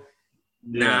 So,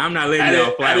 nah, I'm not letting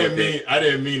y'all fly with that. I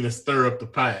didn't mean to stir up the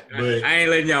pot. But I ain't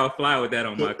letting y'all fly with that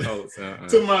on my coats.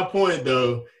 To my point,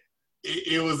 though,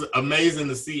 it was amazing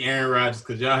to see Aaron Rodgers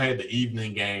because y'all had the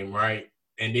evening game, right?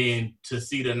 And then to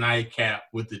see the nightcap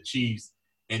with the Chiefs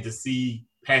and to see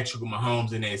Patrick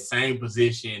Mahomes in that same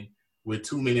position with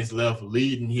 2 minutes left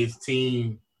leading his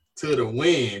team to the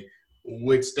win,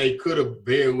 which they could have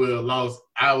very well lost.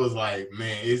 I was like,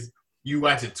 man, you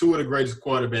watching two of the greatest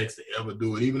quarterbacks to ever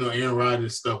do it, even though Aaron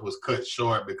Rodgers' stuff was cut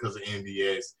short because of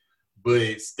MVS.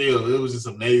 But still, it was just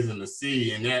amazing to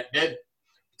see. And that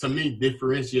to me,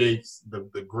 differentiates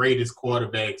the greatest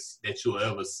quarterbacks that you'll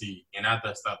ever see. And I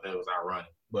just thought that was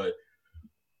ironic. But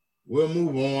we'll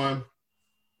move on.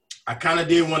 I kind of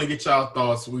did want to get y'all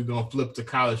thoughts. We're going to flip to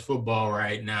college football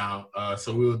right now.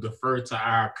 So we'll defer to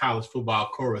our college football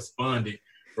correspondent,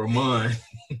 Ramon.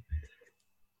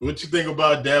 What you think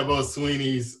about Dabo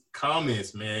Swinney's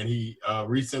comments, man? He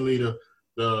recently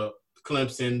the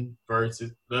Clemson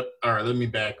versus – all right, let me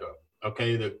back up.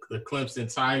 Okay, the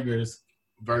Clemson Tigers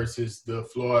versus the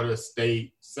Florida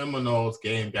State Seminoles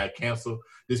game got canceled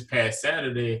this past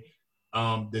Saturday.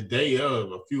 The day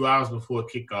of, a few hours before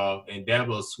kickoff, and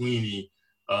Dabo Swinney,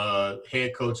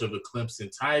 head coach of the Clemson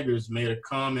Tigers, made a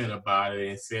comment about it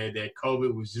and said that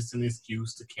COVID was just an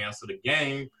excuse to cancel the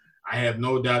game. I have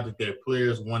no doubt that their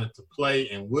players wanted to play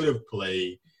and would have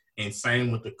played, and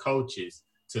same with the coaches.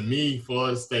 To me,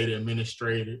 Florida State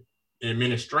administration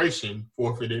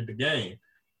forfeited the game.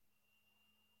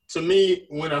 To me,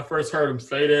 when I first heard him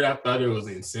say that, I thought it was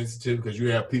insensitive because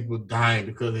you have people dying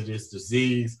because of this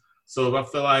disease. So I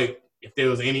feel like if there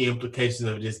was any implications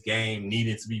of this game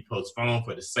needing to be postponed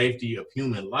for the safety of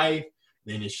human life,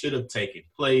 then it should have taken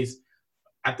place.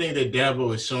 I think that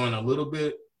Dabo is showing a little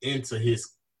bit into his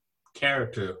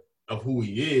character of who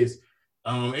he is.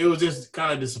 It was just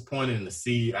kind of disappointing to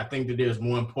see. I think that there's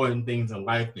more important things in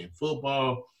life than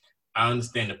football. I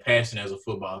understand the passion as a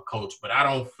football coach, but I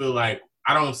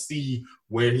don't see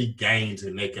where he gains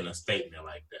in making a statement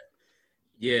like that.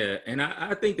 Yeah, and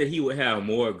I think that he would have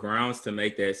more grounds to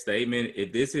make that statement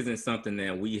if this isn't something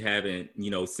that we haven't,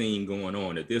 seen going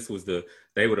on. If this was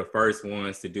they were the first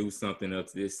ones to do something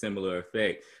of this similar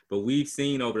effect. But we've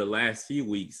seen over the last few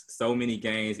weeks so many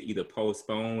games either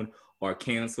postponed or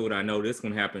canceled. I know this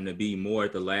one happened to be more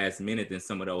at the last minute than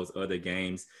some of those other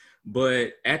games.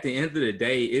 But at the end of the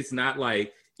day, it's not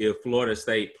like if Florida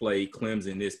State played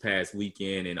Clemson this past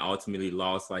weekend and ultimately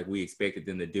lost like we expected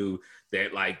them to do,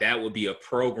 that would be a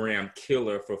program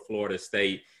killer for Florida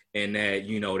State, and that,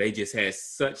 they just had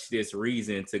such this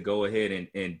reason to go ahead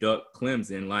and duck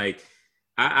Clemson. Like,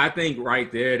 I think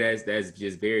right there, that's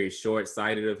just very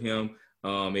short-sighted of him.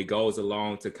 It goes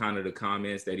along to kind of the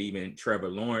comments that even Trevor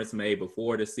Lawrence made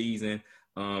before the season,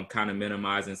 kind of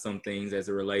minimizing some things as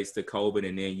it relates to COVID.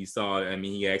 And then you saw,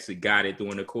 he actually got it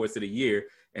during the course of the year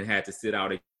and had to sit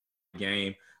out a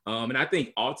game. And I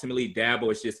think ultimately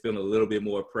Dabo is just feeling a little bit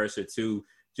more pressure too,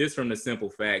 just from the simple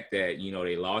fact that,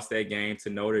 they lost that game to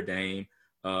Notre Dame.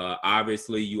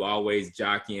 Obviously, you always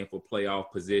jockeying for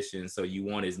playoff position, so you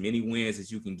want as many wins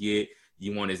as you can get.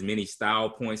 You want as many style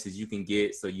points as you can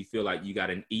get, so you feel like you got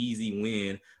an easy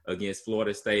win against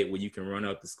Florida State where you can run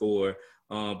up the score.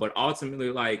 But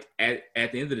ultimately, like at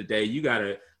the end of the day, you got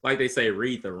to, like they say,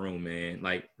 read the room, man.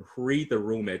 Like, read the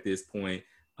room at this point.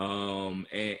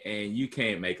 And you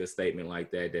can't make a statement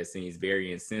like that seems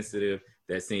very insensitive,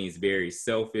 that seems very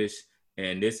selfish.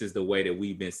 And this is the way that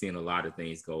we've been seeing a lot of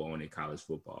things go on in college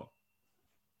football.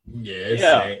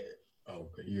 Yeah.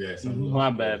 Okay, you had something. My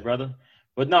bad, brother.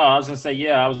 But no, I was going to say,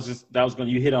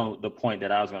 you hit on the point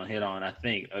that I was going to hit on. I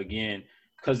think, again,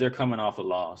 because they're coming off a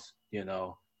loss,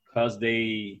 because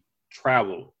they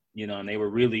traveled, and they were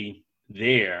really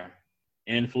there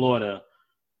in Florida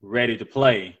ready to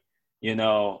play.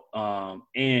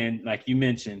 And like you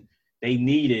mentioned, they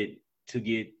needed to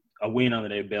get a win under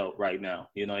their belt right now.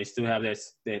 They still have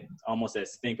that almost that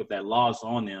stink of that loss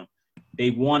on them.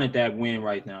 They wanted that win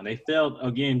right now. They felt,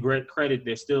 again, great credit.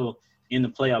 They're still in the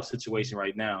playoff situation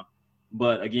right now.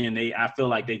 But again, I feel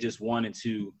like they just wanted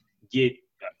to get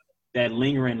that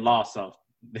lingering loss off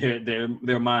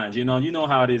their minds. You know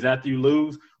how it is after you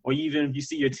lose, or even if you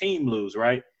see your team lose,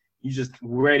 right? You just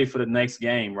ready for the next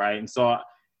game, right? And so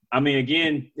I mean,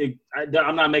 again,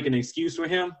 I'm not making an excuse for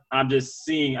him. I'm just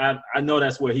seeing. I know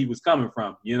that's where he was coming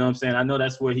from. You know what I'm saying? I know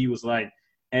that's where he was like,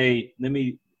 "Hey,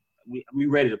 we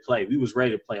ready to play. We was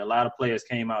ready to play." A lot of players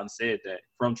came out and said that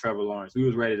from Trevor Lawrence. We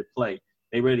was ready to play.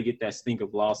 They ready to get that stink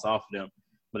of loss off of them.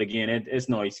 But again, it's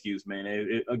no excuse,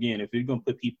 man. Again, if you're gonna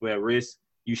put people at risk,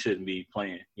 you shouldn't be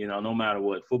playing. You know, no matter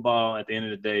what. Football, at the end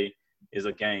of the day, is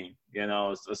a game. You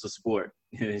know, it's a sport.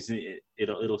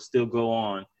 It'll still go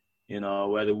on. You know,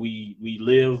 whether we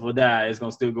live or die, it's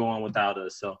gonna still go on without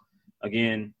us. So,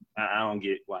 again, I don't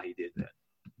get why he did that.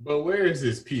 But where is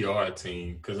his PR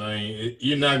team? Because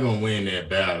you're not gonna win that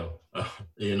battle.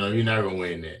 You know, you're not gonna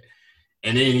win that.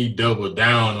 And then he doubled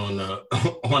down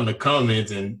on the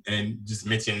comments and just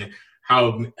mentioned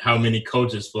how many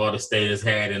coaches Florida State has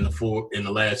had in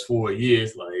the last 4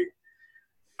 years. Like,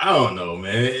 I don't know,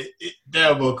 man.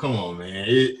 Dabo, come on, man.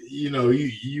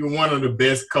 You're one of the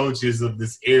best coaches of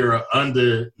this era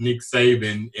under Nick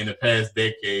Saban in the past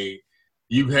decade.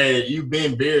 You've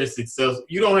been very successful.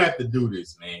 You don't have to do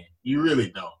this, man. You really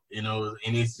don't. You know,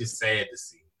 and it's just sad to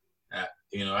see.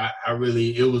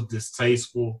 It was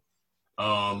distasteful.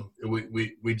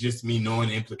 With just me knowing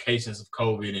the implications of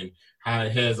COVID and how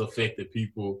it has affected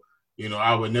people. You know,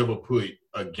 I would never put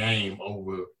a game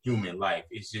over human life.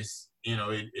 It's just,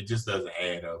 it just doesn't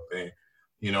add up. And,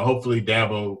 hopefully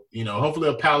Dabo, hopefully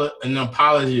an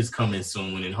apology is coming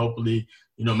soon. And hopefully,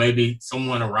 maybe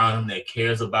someone around him that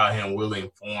cares about him will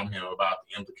inform him about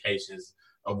the implications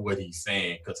of what he's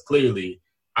saying. Because clearly,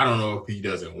 I don't know if he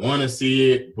doesn't want to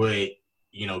see it, but,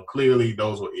 clearly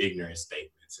those were ignorant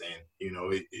statements. And,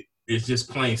 it's just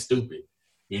plain stupid.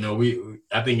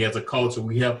 I think as a culture,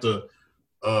 we have to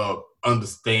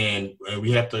understand and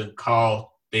we have to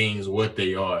call things what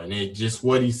they are. And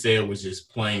what he said was just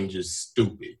plain just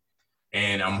stupid.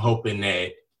 And I'm hoping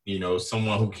that,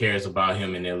 someone who cares about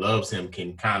him and that loves him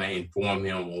can kind of inform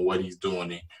him on what he's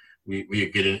doing.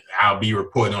 And I'll be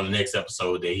reporting on the next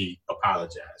episode that he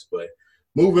apologized. But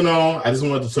moving on, I just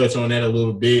wanted to touch on that a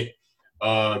little bit.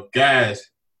 Guys,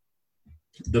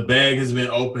 the bag has been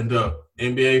opened up.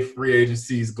 NBA free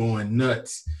agency is going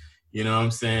nuts. You know what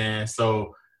I'm saying?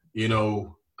 So, I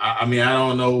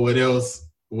don't know what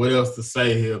else to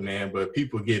say here, man, but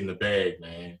people getting the bag,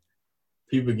 man.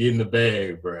 People getting the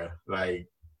bag, bro. Like,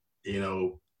 I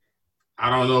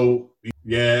don't know.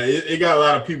 Yeah, it got a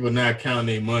lot of people not counting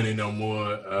their money no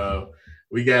more.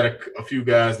 We got a few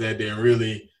guys that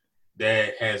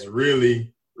has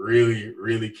really, really,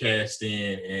 really cashed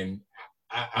in. And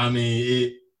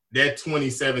that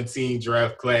 2017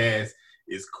 draft class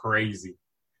is crazy.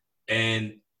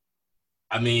 And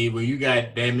when you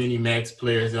got that many max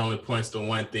players, it only points to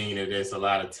one thing, that there's a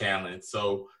lot of talent.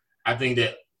 So I think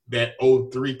that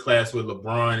 03 class with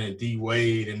LeBron and D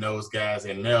Wade and those guys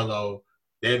and Melo,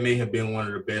 that may have been one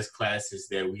of the best classes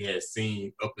that we had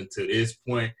seen up until this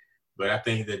point. But I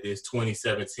think that this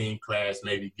 2017 class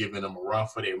may be giving them a run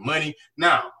for their money.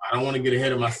 Now, I don't want to get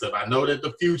ahead of myself. I know that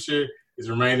the future is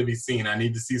remaining to be seen. I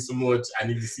need to see some more. I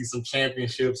need to see some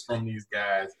championships from these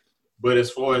guys. But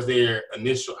as far as their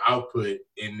initial output,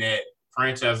 in that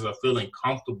franchises are feeling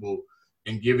comfortable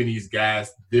in giving these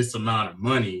guys this amount of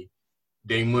money,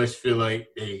 they must feel like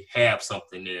they have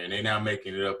something there, and they're not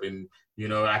making it up. And,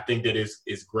 I think that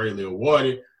it's greatly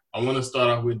awarded. I want to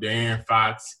start off with De'Aaron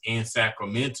Fox in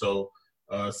Sacramento,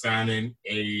 signing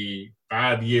a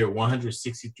 5-year,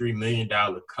 $163 million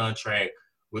contract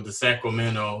with the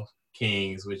Sacramento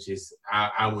Kings, which is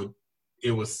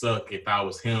it would suck if I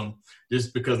was him,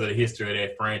 just because of the history of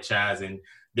that franchise and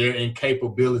their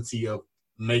incapability of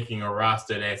making a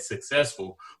roster that's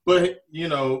successful. But,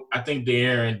 I think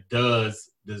De'Aaron does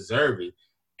deserve it.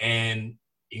 And,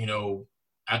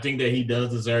 I think that he does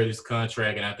deserve this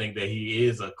contract, and I think that he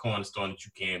is a cornerstone that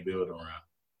you can build around.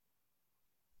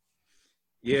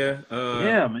 Yeah.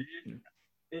 Yeah, man.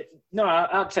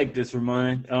 I'll take this,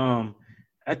 Ramon.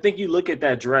 I think you look at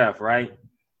that draft, right?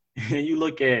 You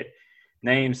look at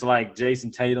names like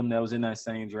Jason Tatum that was in that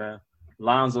same draft,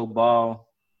 Lonzo Ball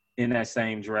in that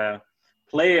same draft,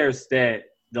 players that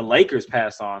the Lakers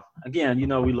pass on. Again,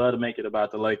 we love to make it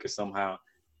about the Lakers somehow.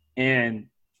 And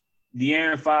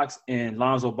De'Aaron Fox and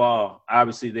Lonzo Ball,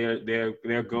 obviously their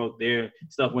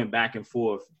stuff went back and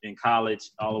forth in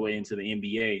college all the way into the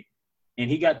NBA. And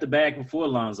he got the bag before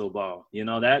Lonzo Ball.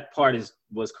 That part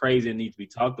was crazy and needs to be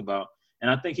talked about. And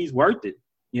I think he's worth it.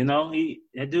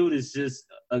 That dude is just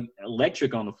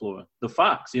electric on the floor. The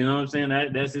Fox, you know what I'm saying?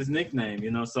 That's his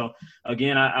nickname, So,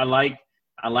 again, I like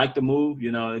the move.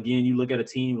 Again, you look at a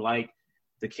team like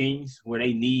the Kings where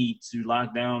they need to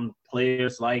lock down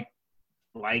players like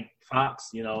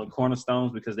Fox,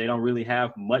 cornerstones, because they don't really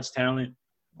have much talent.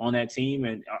 on that team,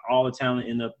 and all the talent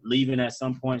ended up leaving at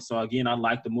some point. So, again, I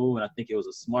like the move, and I think it was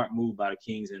a smart move by the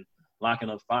Kings in locking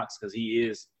up Fox because he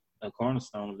is a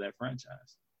cornerstone of that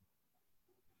franchise.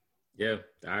 Yeah,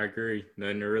 I agree.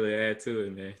 Nothing to really add to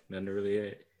it, man. Nothing to really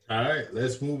add. All right,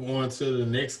 let's move on to the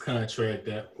next contract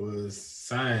that was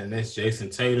signed. That's Jason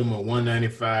Tatum, a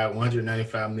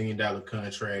 $195 million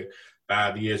contract,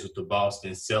 5 years with the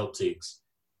Boston Celtics.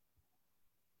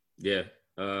 Yeah,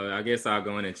 I guess I'll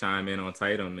go in and chime in on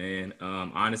Tatum, man.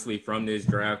 Honestly, from this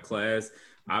draft class,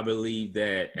 I believe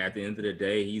that at the end of the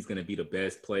day, he's going to be the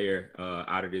best player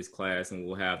out of this class and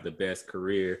will have the best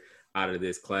career out of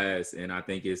this class. And I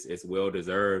think it's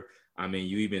well-deserved. I mean,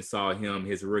 you even saw him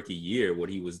his rookie year, what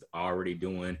he was already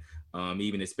doing,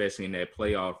 even especially in that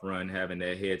playoff run, having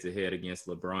that head-to-head against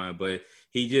LeBron. But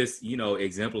he just,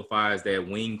 exemplifies that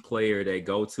wing player, that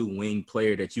go-to wing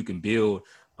player that you can build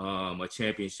a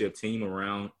championship team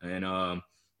around. And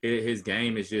his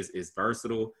game is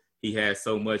versatile. He has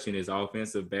so much in his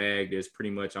offensive bag. There's pretty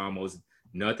much almost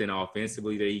nothing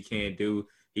offensively that he can't do.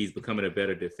 He's becoming a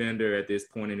better defender at this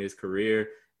point in his career.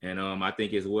 And I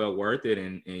think it's well worth it.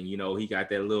 And he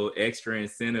got that little extra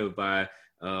incentive by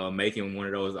making one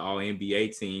of those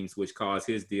all-NBA teams, which caused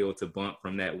his deal to bump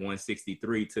from that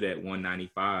 163 to that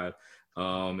 195.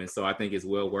 And so I think it's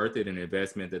well worth it, an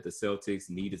investment that the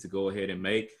Celtics needed to go ahead and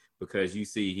make, because you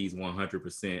see he's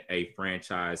 100% a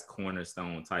franchise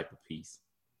cornerstone type of piece.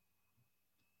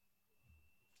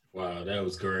 Wow, that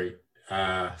was great.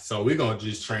 So we're going to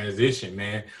just transition,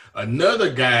 man.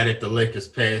 Another guy that the Lakers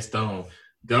passed on,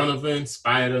 Donovan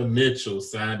Spider Mitchell,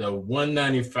 signed a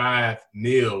 $195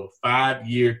 million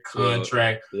 5-year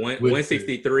contract.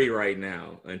 163 right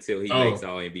now until he makes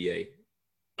All-NBA.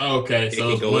 Okay, so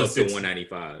it can go up to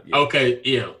 195. Yeah. Okay,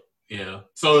 yeah.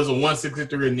 So it's a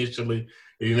 163 initially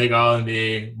if you make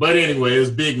All-NBA. But anyway, it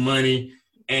was big money,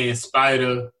 and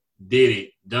Spider did it.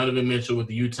 Donovan Mitchell with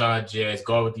the Utah Jazz,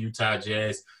 guard with the Utah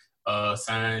Jazz,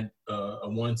 signed a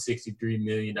 $163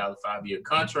 million 5-year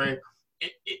contract.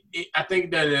 I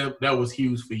think that was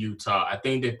huge for Utah. I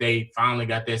think that they finally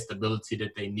got that stability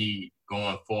that they need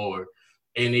going forward.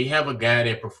 And they have a guy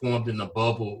that performed in the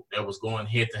bubble that was going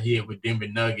head-to-head with Denver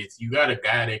Nuggets. You got a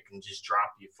guy that can just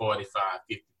drop you 45,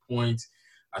 50 points.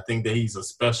 I think that he's a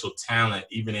special talent,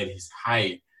 even at his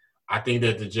height. I think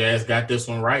that the Jazz got this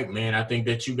one right, man. I think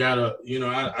that you got to,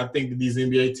 I think that these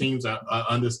NBA teams are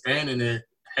understanding that,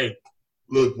 hey,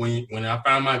 look, when I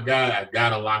find my guy, I got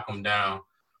to lock him down.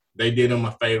 They did him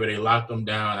a favor. They locked him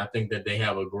down. I think that they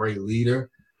have a great leader,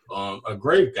 a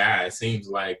great guy, it seems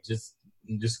like, just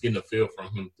getting a feel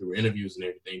from him through interviews and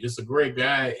everything. Just a great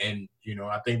guy, and,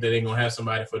 I think that they're going to have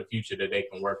somebody for the future that they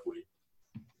can work with.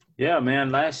 Yeah,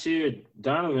 man. Last year,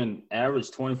 Donovan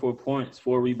averaged 24 points,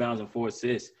 4 rebounds, and 4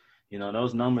 assists.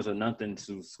 Those numbers are nothing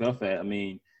to scuff at. I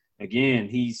mean, again,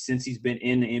 since he's been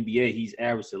in the NBA, he's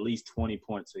averaged at least 20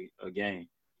 points a game,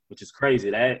 which is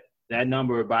crazy. That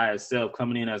number by itself,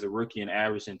 coming in as a rookie and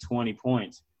averaging 20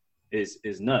 points, is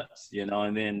nuts,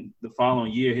 And then the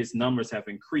following year, his numbers have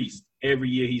increased every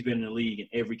year he's been in the league in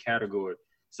every category.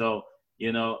 So,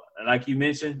 like you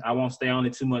mentioned, I won't stay on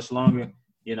it too much longer.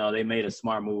 They made a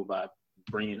smart move by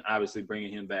bringing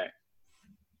him back.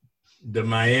 The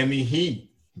Miami Heat.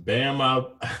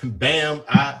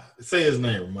 I say his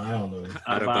name. I don't know.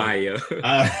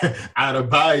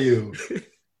 Adebayo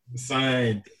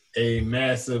signed a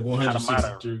massive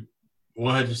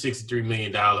 $163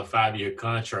 million 5-year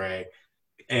contract,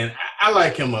 and I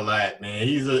like him a lot, man.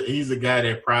 He's a guy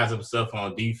that prides himself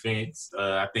on defense.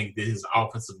 I think that his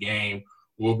offensive game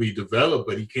will be developed,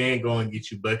 but he can go and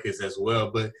get you buckets as well.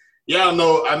 But y'all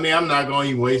know, I mean, I'm not going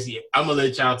to even waste it. I'm going to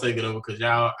let y'all take it over because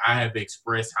I have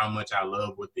expressed how much I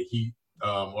love what the Heat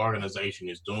organization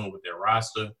is doing with their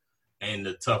roster and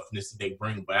the toughness that they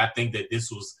bring. But I think that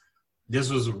this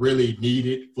was really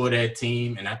needed for that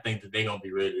team, and I think that they're going to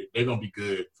be ready. They're going to be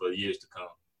good for years to come.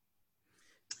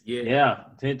 Yeah.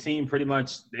 The team pretty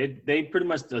much – they pretty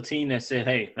much the team that said,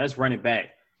 hey, let's run it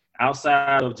back.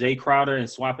 Outside of Jay Crowder and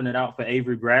swapping it out for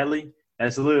Avery Bradley,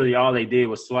 that's literally all they did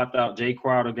was swap out Jay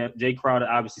Crowder. Jay Crowder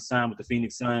obviously signed with the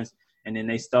Phoenix Suns, and then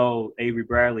they stole Avery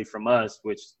Bradley from us,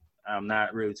 which I'm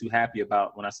not really too happy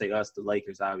about when I say us, the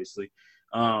Lakers, obviously.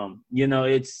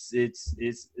 It's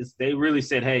they really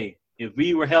said, hey, if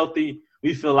we were healthy,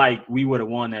 we feel like we would have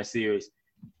won that series.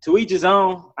 To each his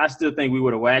own, I still think we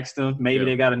would have waxed them. Maybe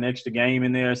they got an extra game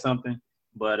in there or something.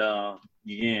 But,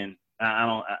 again,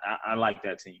 I like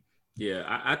that team. Yeah,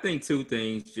 I think two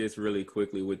things just really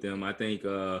quickly with them. I think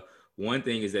one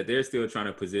thing is that they're still trying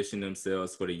to position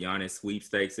themselves for the Giannis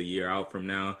sweepstakes a year out from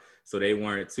now. So they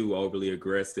weren't too overly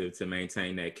aggressive to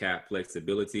maintain that cap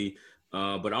flexibility.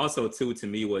 But also, too, to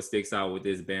me, what sticks out with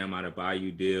this Bam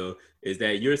Adebayo deal is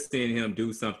that you're seeing him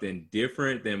do something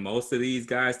different than most of these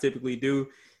guys typically do.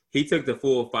 He took the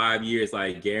full 5 years,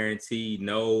 like guaranteed,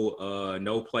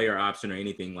 no player option or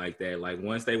anything like that. Like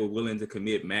once they were willing to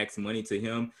commit max money to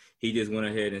him, he just went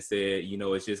ahead and said,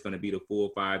 it's just going to be the full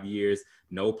 5 years,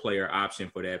 no player option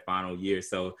for that final year.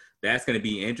 So that's going to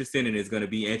be interesting, and it's going to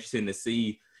be interesting to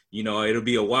see. It'll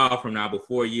be a while from now, but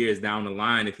 4 years down the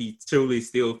line, if he truly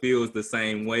still feels the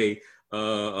same way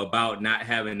about not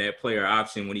having that player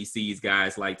option when he sees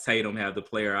guys like Tatum have the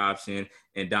player option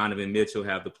and Donovan Mitchell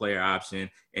have the player option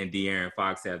and De'Aaron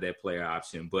Fox have that player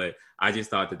option. But I just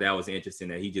thought that was interesting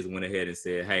that he just went ahead and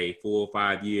said, hey, full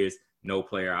 5 years, no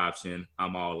player option.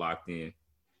 I'm all locked in.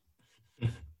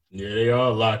 Yeah, they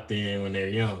all locked in when they're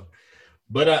young.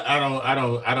 But I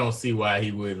don't see why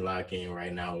he wouldn't lock in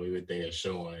right now with what they're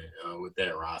showing with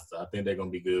that roster. I think they're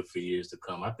going to be good for years to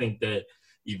come. I think that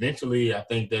eventually,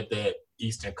 that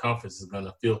Eastern Conference is going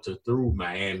to filter through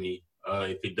Miami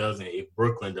if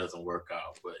Brooklyn doesn't work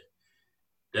out. But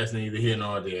that's neither here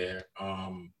nor there.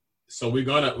 So we're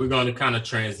gonna kind of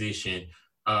transition.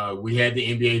 We had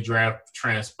the NBA draft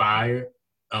transpire.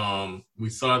 We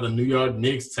saw the New York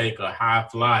Knicks take a high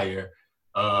flyer.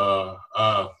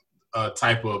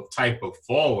 Type of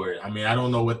forward. I mean, I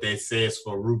don't know what that says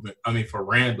for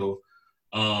Randall.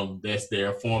 That's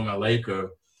their former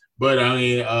Laker. But I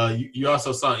mean, you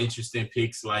also saw interesting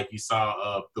picks, like you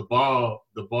saw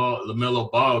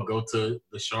LaMelo Ball go to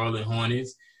the Charlotte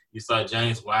Hornets. You saw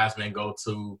James Wiseman go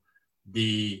to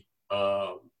the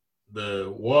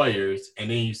Warriors,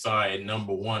 and then you saw at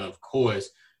number one, of course,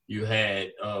 you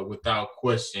had without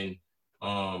question.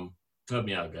 Help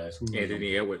me out, guys.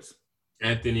 Anthony Edwards.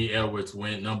 Anthony Edwards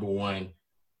went number one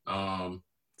to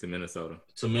Minnesota.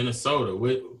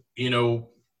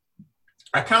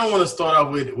 I kind of want to start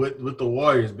off with the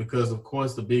Warriors because, of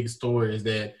course, the big story is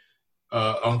that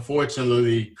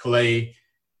unfortunately Klay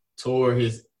tore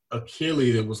his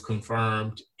Achilles that was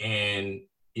confirmed, and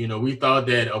we thought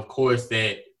that, of course,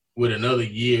 that with another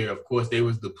year, of course, they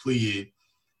was depleted.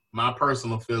 My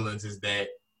personal feelings is that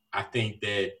I think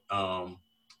that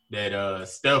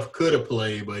Steph could have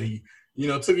played, but he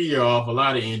took a year off, a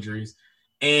lot of injuries.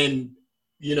 And,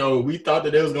 we thought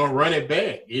that they was going to run it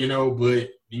back, but,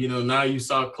 now you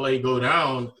saw Klay go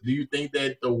down. Do you think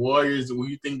that the Warriors,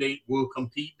 they will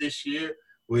compete this year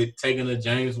with taking a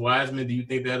James Wiseman? Do you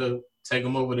think that'll take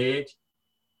them over the edge?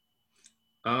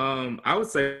 I would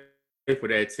say for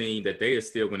that team that they are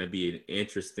still going to be an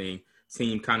interesting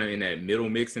team kind of in that middle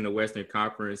mix in the Western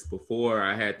Conference. Before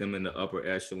I had them in the upper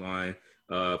echelon.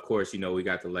 Of course, we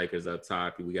got the Lakers up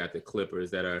top. We got the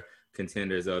Clippers that are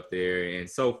contenders up there and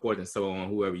so forth and so on,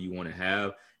 whoever you want to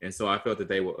have. And so I felt that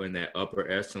they were in that upper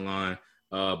echelon.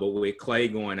 But with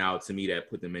Klay going out, to me, that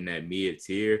put them in that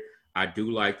mid-tier. I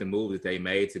do like the move that they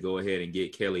made to go ahead and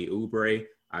get Kelly Oubre.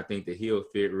 I think that he'll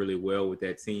fit really well with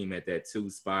that team at that 2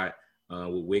 spot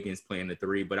with Wiggins playing the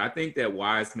 3. But I think that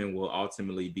Wiseman will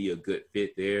ultimately be a good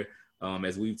fit there.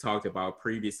 As we've talked about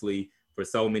previously, for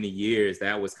so many years,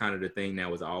 that was kind of the thing that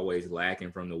was always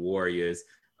lacking from the Warriors,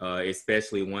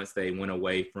 especially once they went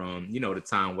away from, the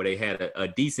time where they had a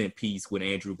decent piece with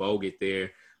Andrew Bogut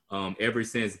there. Ever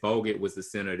since Bogut was the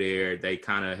center there, they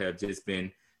kind of have just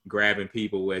been grabbing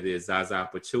people, whether it's Zaza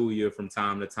Pachulia from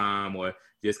time to time or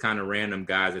just kind of random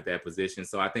guys at that position.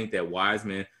 So I think that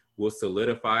Wiseman will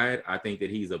solidify it. I think that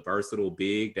he's a versatile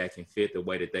big that can fit the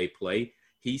way that they play.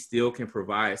 He still can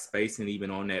provide spacing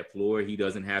even on that floor. He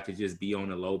doesn't have to just be on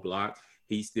the low block.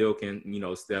 He still can,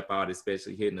 step out,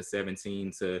 especially hitting a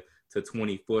 17 to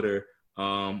 20-footer.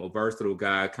 A versatile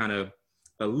guy, kind of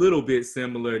a little bit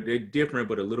similar. They're different,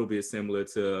 but a little bit similar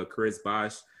to Chris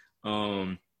Bosh.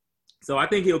 So I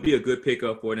think he'll be a good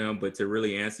pickup for them. But to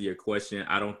really answer your question,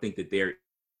 I don't think that they're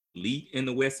elite in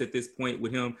the West at this point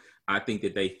with him. I think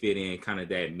that they fit in kind of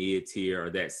that mid-tier or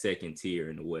that second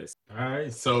tier in the West. All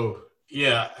right, so –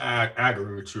 yeah, I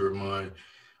agree with you, Ramon.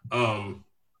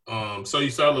 So you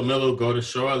saw LaMelo go to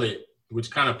Charlotte, which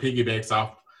kind of piggybacks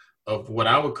off of what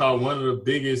I would call one of the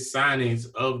biggest signings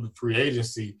of the free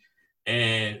agency.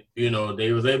 And,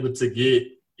 they was able to get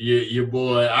your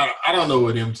boy. I don't know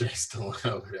what MJ's doing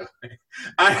over there.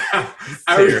 I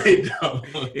really don't.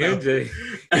 MJ,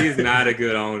 he's not a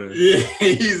good owner. Yeah,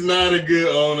 he's not a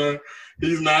good owner.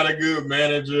 He's not a good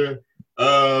manager.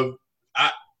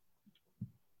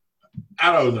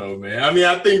 I don't know, man. I mean,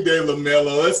 I think that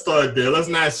LaMelo, let's start there. Let's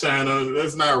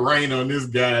not rain on this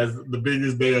guy's the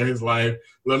biggest day of his life.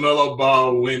 LaMelo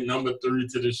Ball went number 3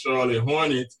 to the Charlotte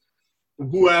Hornets,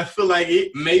 who I feel like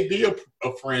it may be a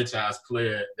franchise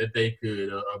player that they could,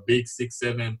 a big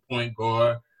 6-7 point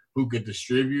guard who could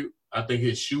distribute. I think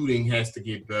his shooting has to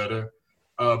get better.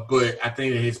 But I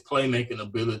think that his playmaking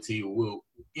ability will,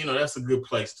 that's a good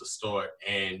place to start.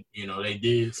 And, they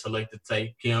did select to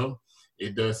take him.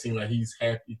 It does seem like he's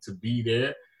happy to be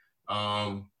there.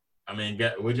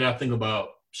 What y'all think about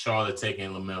Charlotte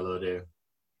taking LaMelo there?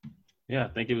 Yeah, I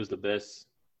think it was the best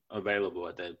available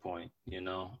at that point.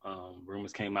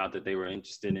 Rumors came out that they were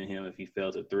interested in him if he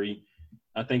fell to 3.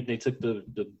 I think they took the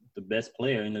best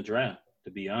player in the draft,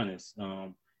 to be honest.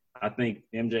 I think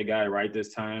MJ got it right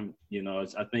this time.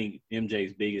 I think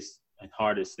MJ's biggest and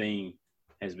hardest thing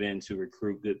has been to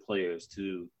recruit good players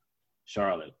to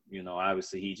Charlotte.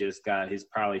 Obviously he just got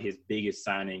probably his biggest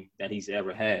signing that he's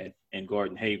ever had in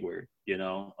Gordon Hayward.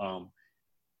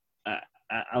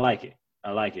 I like it.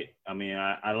 I like it.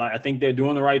 I think they're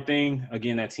doing the right thing.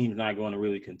 Again, that team's not going to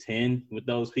really contend with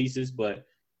those pieces, but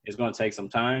it's going to take some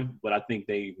time. But I think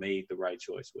they made the right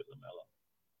choice with LaMelo.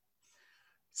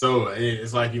 So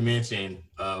it's like you mentioned,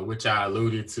 which I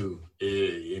alluded to,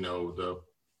 the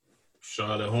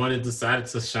Charlotte Hornets decided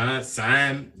to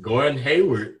sign Gordon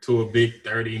Hayward to a big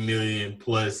 $30 million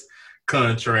plus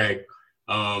contract.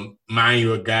 Mind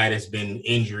you, a guy that's been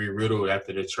injury riddled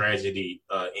after the tragedy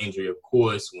injury, of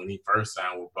course, when he first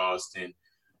signed with Boston.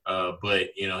 But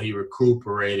he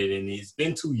recuperated, and it's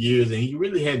been 2 years, and he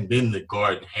really hadn't been the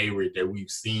Gordon Hayward that we've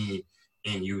seen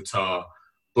in Utah.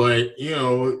 But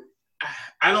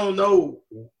I don't know.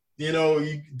 You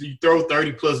throw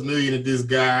 $30+ million at this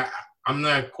guy. I'm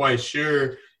not quite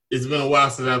sure. It's been a while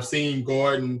since I've seen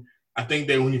Gordon. I think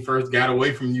that when he first got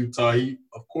away from Utah, he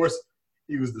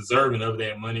was deserving of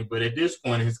that money. But at this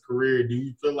point in his career, do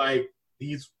you feel like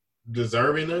he's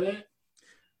deserving of that?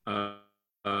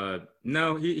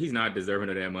 No, he's not deserving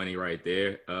of that money right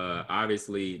there.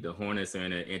 Obviously, the Hornets are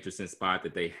in an interesting spot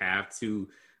that they have to.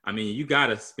 You got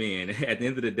to spend. At the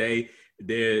end of the day,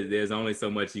 there's only so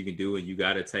much you can do, and you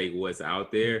got to take what's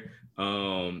out there.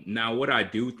 Now, what I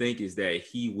do think is that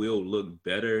he will look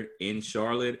better in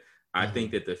Charlotte. I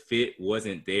think that the fit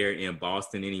wasn't there in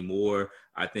Boston anymore.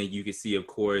 I think you can see, of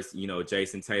course,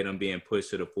 Jason Tatum being pushed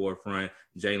to the forefront,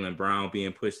 Jaylen Brown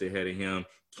being pushed ahead of him,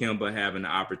 Kemba having the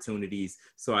opportunities.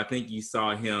 So I think you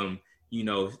saw him,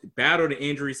 battle the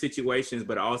injury situations,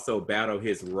 but also battle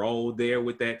his role there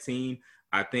with that team.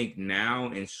 I think now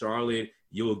in Charlotte,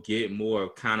 you'll get more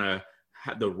of kind of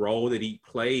the role that he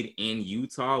played in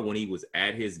Utah when he was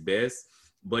at his best.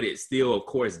 But it still, of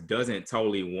course, doesn't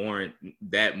totally warrant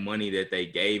that money that they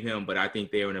gave him. But I think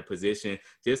they're in a position,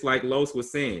 just like Los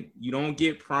was saying, you don't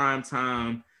get prime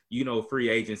time, free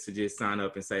agents to just sign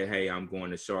up and say, hey, I'm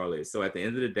going to Charlotte. So at the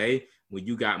end of the day, when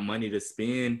you got money to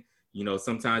spend,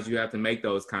 sometimes you have to make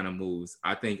those kind of moves.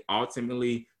 I think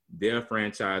ultimately their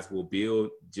franchise will build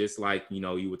just like,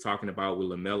 you were talking about with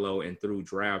LaMelo and through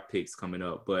draft picks coming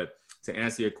up. But to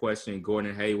answer your question,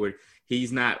 Gordon Hayward,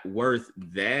 he's not worth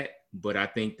that. But I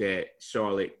think that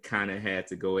Charlotte kind of had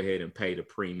to go ahead and pay the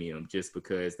premium just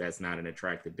because that's not an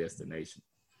attractive destination.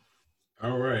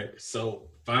 All right. So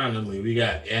finally, we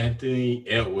got Anthony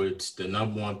Edwards, the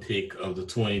number 1 pick of the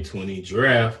 2020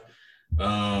 draft.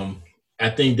 I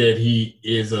think that he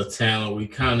is a talent. We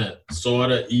kind of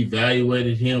sort of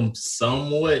evaluated him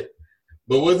somewhat.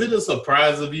 But was it a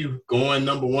surprise of you going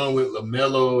number 1 with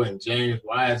LaMelo and James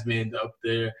Wiseman up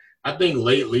there? I think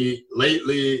lately,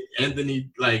 Anthony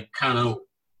kind of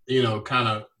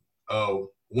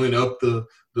went up the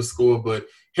score, but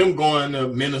him going to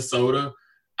Minnesota,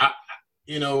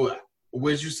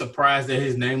 was you surprised that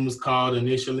his name was called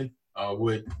initially, or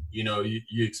would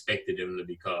you expected him to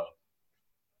be called?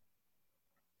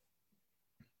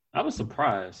 I was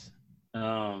surprised,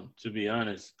 to be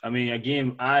honest.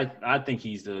 Again, I think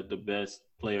he's the best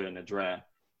player in the draft,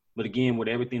 but again, with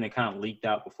everything that kind of leaked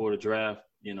out before the draft.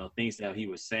 Things that he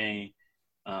was saying,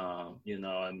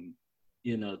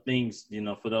 things,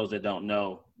 for those that don't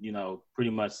know, pretty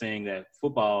much saying that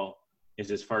football is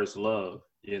his first love,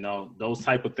 those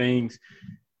type of things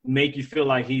make you feel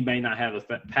like he may not have a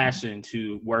passion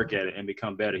to work at it and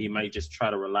become better. He might just try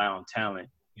to rely on talent.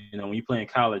 When you play in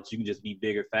college, you can just be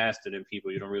bigger, faster than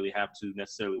people. You don't really have to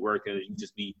necessarily work at it. You can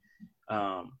just be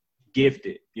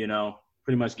gifted,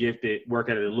 pretty much gifted, work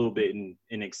at it a little bit and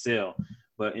excel.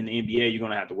 But in the NBA, you're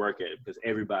going to have to work at it because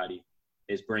everybody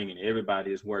is bringing it.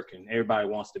 Everybody is working. Everybody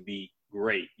wants to be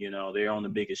great. They're on the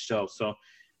biggest show. So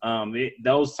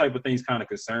those type of things kind of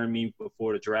concerned me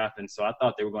before the draft. And so I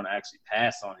thought they were going to actually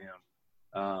pass on him.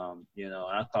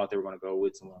 I thought they were going to go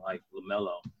with someone like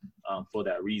LaMelo for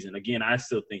that reason. Again, I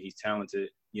still think he's talented.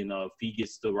 If he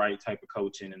gets the right type of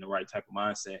coaching and the right type of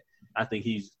mindset, I think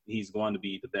he's going to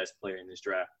be the best player in this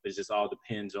draft. It just all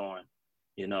depends on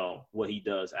what he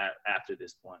does after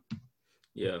this point.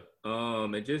 Yeah.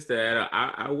 And just to add,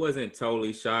 I wasn't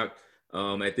totally shocked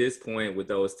at this point with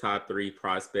those top three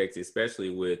prospects, especially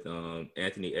with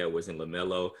Anthony Edwards and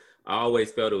LaMelo. I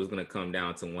always felt it was going to come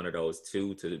down to one of those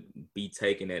two to be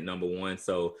taken at number one.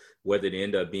 So whether it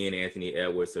end up being Anthony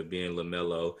Edwards or being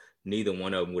LaMelo, neither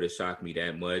one of them would have shocked me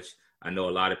that much. I know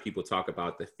a lot of people talk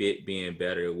about the fit being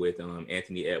better with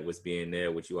Anthony Edwards being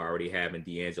there, which you already have in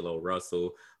D'Angelo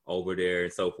Russell over there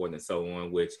and so forth and so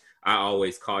on, which I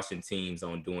always caution teams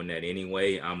on doing that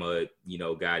anyway. I'm a,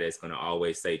 guy that's going to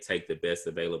always say, take the best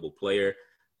available player.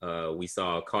 We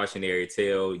saw a cautionary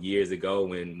tale years ago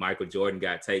when Michael Jordan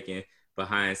got taken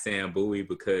behind Sam Bowie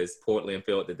because Portland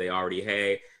felt that they already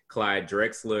had Clyde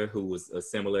Drexler, who was a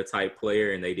similar type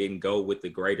player, and they didn't go with the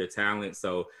greater talent.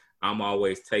 So I'm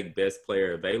always take best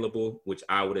player available, which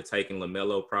I would have taken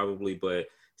LaMelo probably, but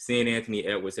seeing Anthony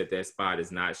Edwards at that spot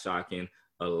is not shocking.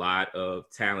 A lot of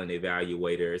talent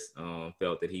evaluators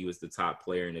felt that he was the top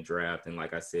player in the draft. And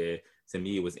like I said, to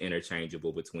me, it was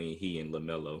interchangeable between he and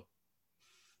LaMelo.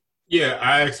 Yeah,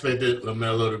 I expected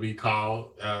LaMelo to be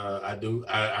called. I do.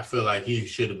 I feel like he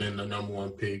should have been the number one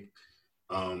pick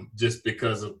just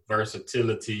because of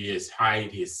versatility, his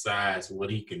height, his size, what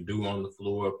he can do on the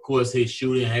floor. Of course, his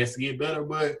shooting has to get better,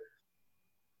 but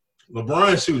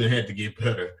LeBron's shooting had to get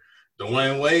better.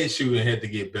 Dwayne Wade's shooting had to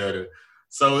get better.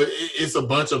 So it's a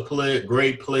bunch of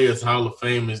great players, Hall of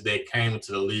Famers that came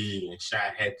into the league and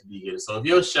shot had to be good. So if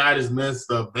your shot is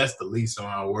messed up, that's the least of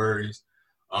our worries.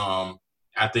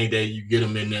 I think that you get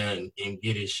him in there and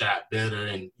get his shot better,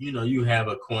 and you have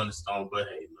a cornerstone. But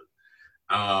hey,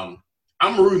 look,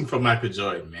 I'm rooting for Michael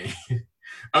Jordan, man.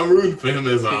 I'm rooting for him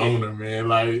as an owner, man.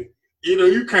 Like,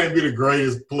 you can't be the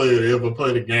greatest player to ever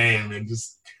play the game and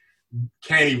just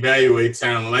can't evaluate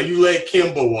talent. Like, you let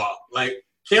Kemba walk. Like,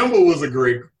 Kemba was a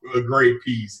great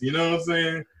piece. You know what I'm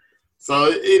saying? So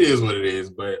it is what it is.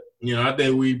 But, I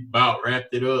think we about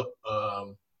wrapped it up.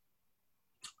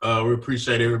 We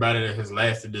appreciate everybody that has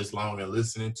lasted this long and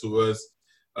listening to us.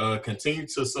 Continue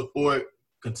to support,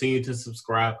 continue to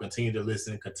subscribe, continue to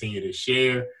listen, continue to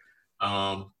share.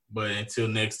 But until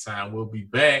next time, we'll be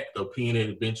back. The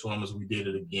Opinionated Benchwarmers, we did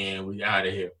it again. We out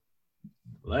of here.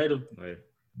 Later.